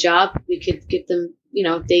do a good job, we could get them.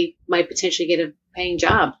 They might potentially get a paying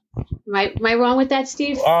job. Am I wrong with that,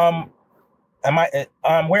 Steve?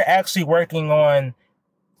 We're actually working on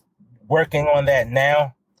that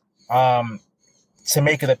now, to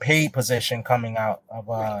make it a paid position coming out of,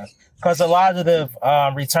 because a lot of the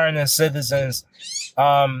returning citizens,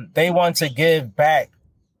 they want to give back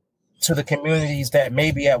to the communities that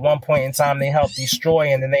maybe at one point in time they helped destroy,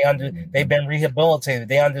 and then they've been rehabilitated.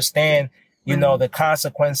 They understand, the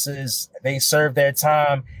consequences. They served their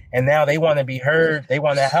time, and now they want to be heard. They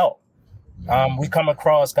want to help. We come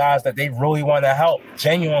across guys that they really want to help,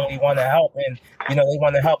 genuinely want to help. And, they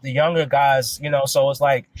want to help the younger guys, so it's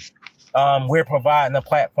like, we're providing a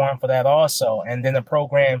platform for that also. And then a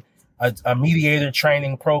program, a mediator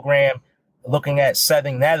training program, looking at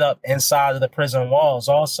setting that up inside of the prison walls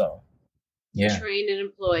also. Yeah. Train and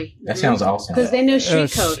employ. That sounds awesome. Because they know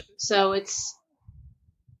street code. So it's,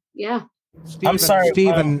 yeah. I'm sorry,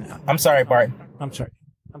 Stephen. I'm sorry, Bart. I'm sorry.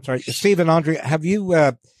 Stephen, Andrea, have you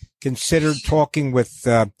considered talking with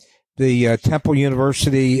the Temple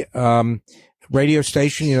University radio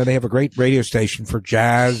station? They have a great radio station for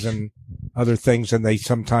jazz and other things, and they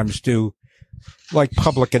sometimes do like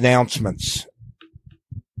public announcements.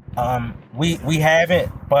 We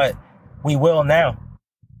haven't, but we will now.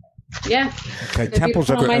 Yeah. Okay. Temple's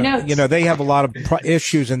they have a lot of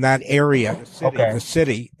issues in that area, the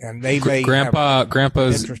city, and they may.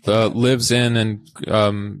 Grandpa's lives in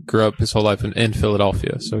and grew up his whole life in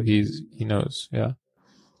Philadelphia, so he knows. Yeah.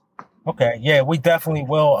 Okay. Yeah, we definitely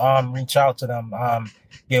will reach out to them.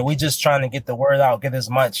 We just trying to get the word out, get as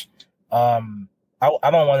much. I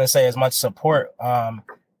don't want to say as much support.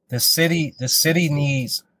 The city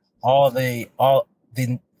needs all the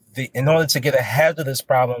in order to get ahead of this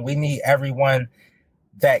problem, we need everyone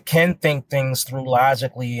that can think things through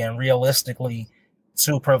logically and realistically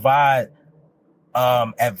to provide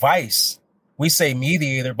advice. We say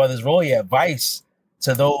mediator, but it's really advice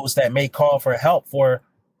to those that may call for help for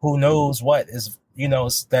who knows what is,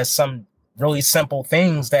 that's some really simple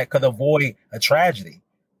things that could avoid a tragedy.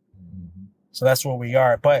 So that's where we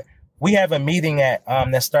are. But we have a meeting at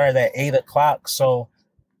that started at 8:00. So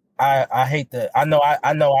I hate to. I know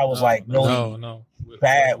I was really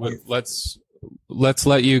bad. Let's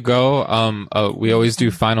let you go. We always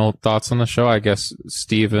do final thoughts on the show. I guess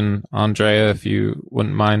Steve and Andrea, if you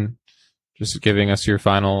wouldn't mind just giving us your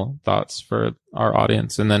final thoughts for our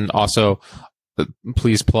audience, and then also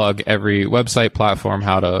please plug every website, platform,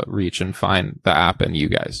 how to reach and find the app and you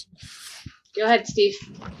guys. Go ahead, Steve.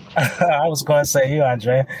 I was going to say you,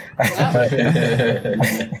 Andrea.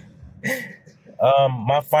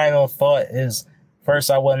 My final thought is, first,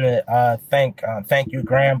 I want to thank you,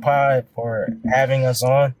 Grandpa, for having us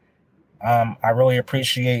on. I really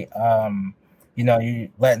appreciate, you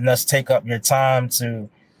letting us take up your time to,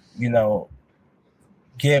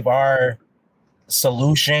 give our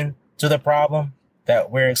solution to the problem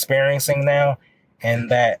that we're experiencing now,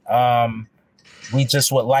 and that we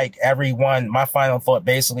just would like everyone. My final thought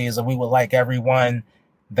basically is that we would like everyone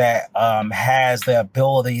that has the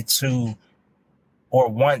ability to or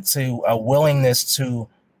want to, a willingness to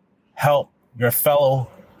help your fellow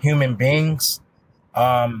human beings,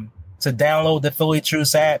 to download the Philly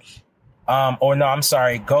Truce app. Go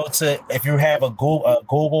to, if you have a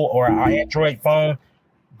Google or an Android phone,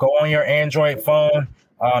 go on your Android phone,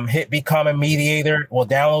 hit Become a Mediator. We'll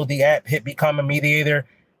download the app, hit Become a Mediator,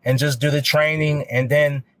 and just do the training. And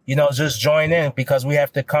then, just join in, because we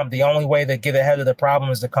have to come. The only way to get ahead of the problem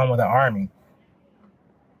is to come with an army.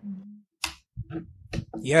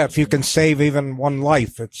 Yeah, if you can save even one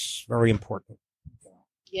life, it's very important.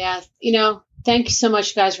 Yeah, thank you so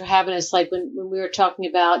much, guys, for having us. Like when we were talking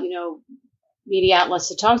about, media outlets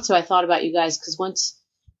to talk to, I thought about you guys, because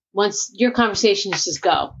once your conversations just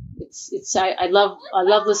go. I love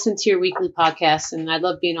listening to your weekly podcasts, and I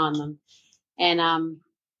love being on them. And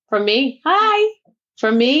for me,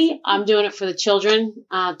 I'm doing it for the children,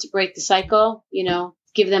 to break the cycle,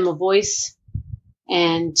 give them a voice,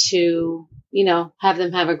 and to have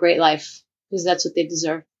them have a great life, because that's what they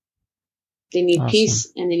deserve. They need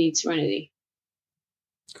peace and they need serenity.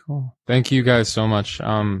 Cool. Thank you guys so much. We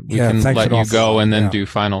can let you go and then do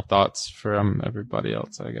final thoughts from everybody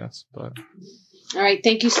else, I guess. But all right.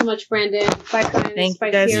 Thank you so much, Brandon. Bye, Brian. Thank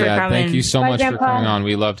you guys for coming. Thank you so much for coming on.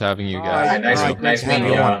 We loved having you guys. Nice meeting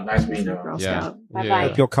you. Nice meeting you. Yeah. Bye-bye.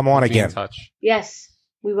 Hope you'll come on again. In touch. Yes,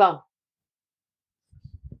 we will.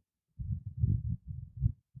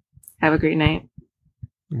 Have a great night.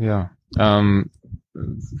 Yeah.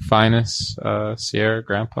 Finest, Sierra,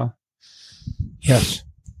 Grandpa. Yes.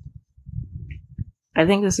 I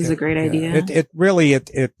think this is a great idea. It's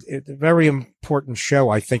a very important show.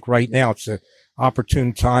 I think right now it's an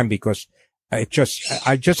opportune time, because I just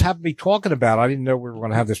happened to be talking about, I didn't know we were going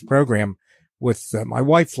to have this program with my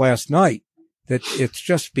wife last night, that it's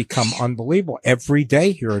just become unbelievable. Every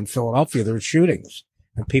day here in Philadelphia, there's shootings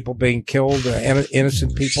and people being killed,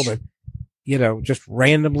 innocent people that, just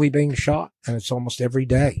randomly being shot. And it's almost every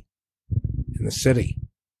day in the city.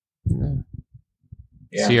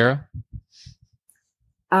 Yeah. Sierra?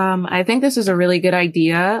 I think this is a really good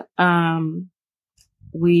idea.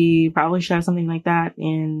 We probably should have something like that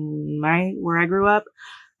in where I grew up.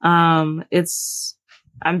 I'm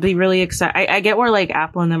be really excited. I get where like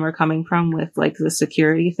Apple and them are coming from with like the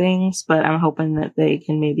security things, but I'm hoping that they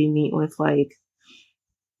can maybe meet with like,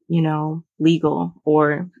 legal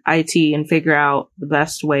or IT and figure out the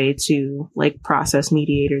best way to like process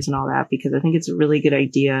mediators and all that, because I think it's a really good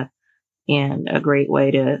idea and a great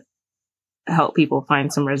way to help people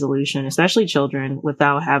find some resolution, especially children,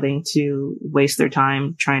 without having to waste their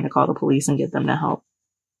time trying to call the police and get them to help.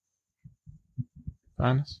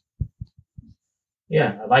 Honest?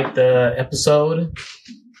 Yeah, I like the episode.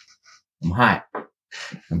 I'm hot.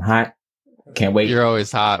 Can't wait. You're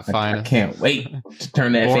always hot, fine. I can't wait to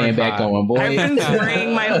turn that fan back on, boy.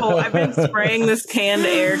 I've been spraying this canned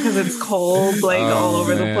air because it's cold, all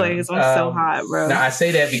over the place. I'm so hot, bro. Now I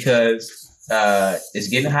say that because it's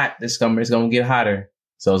getting hot this summer. It's going to get hotter.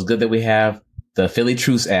 So it's good that we have the Philly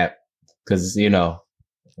Truce app, because,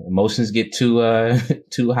 emotions get too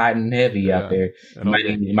hot and heavy out there.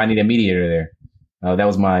 You might need a mediator there. That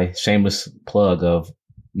was my shameless plug of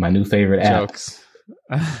my new favorite app. Jokes.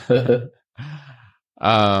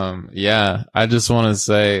 Yeah, I just want to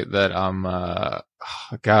say that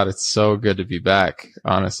God, it's so good to be back.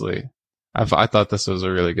 Honestly, I thought this was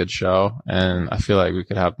a really good show, and I feel like we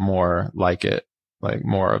could have more like it, like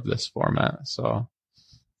more of this format. So,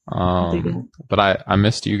 But I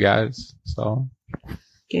missed you guys. So.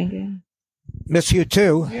 Gang. Miss you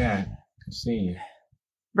too. Yeah. See you.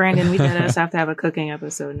 Brandon, we dead ass have to have a cooking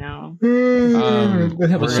episode now. We're gonna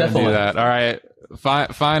do that. All right.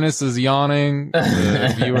 Finest is yawning.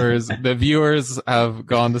 The viewers have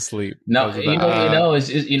gone to sleep. No,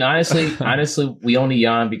 honestly, we only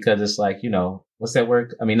yawn because it's like, what's that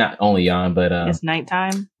word? I mean, not only yawn, but it's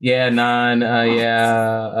nighttime. Yeah,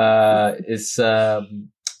 it's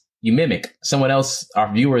you mimic someone else.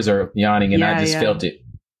 Our viewers are yawning, and I just felt it.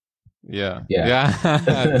 Yeah.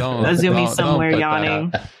 Azumi somewhere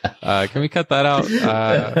yawning. Can we cut that out?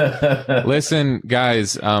 Listen,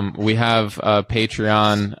 guys, we have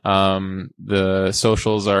Patreon. The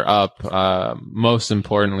socials are up. Most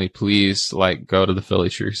importantly, please go to the Philly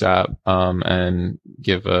Shrieks app and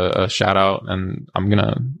give a shout out. And I'm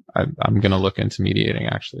gonna look into mediating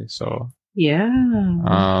actually. So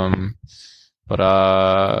yeah.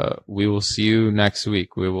 But we will see you next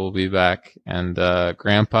week. We will be back. And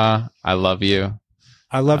Grandpa, I love you.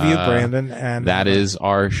 I love you, Brandon. And that is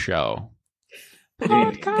our show.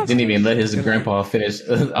 Didn't even let his grandpa finish.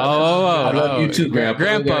 I love you too, Grandpa.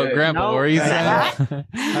 Grandpa, what are you saying?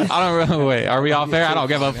 I don't know. Wait, are we off air? I don't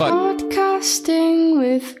give a fuck. Podcasting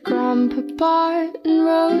with Grandpa Bart and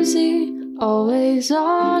Rosie, always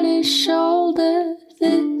on his shoulder.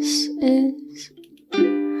 This is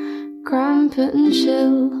Grandpa and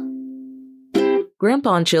Chill.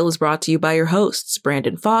 Grandpa and Chill is brought to you by your hosts,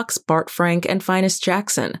 Brandon Fox, Bart Frank, and Finest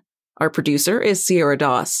Jackson. Our producer is Sierra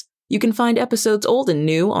Doss. You can find episodes old and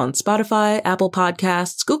new on Spotify, Apple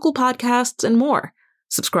Podcasts, Google Podcasts, and more.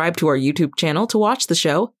 Subscribe to our YouTube channel to watch the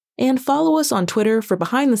show, and follow us on Twitter for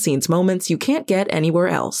behind-the-scenes moments you can't get anywhere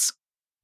else.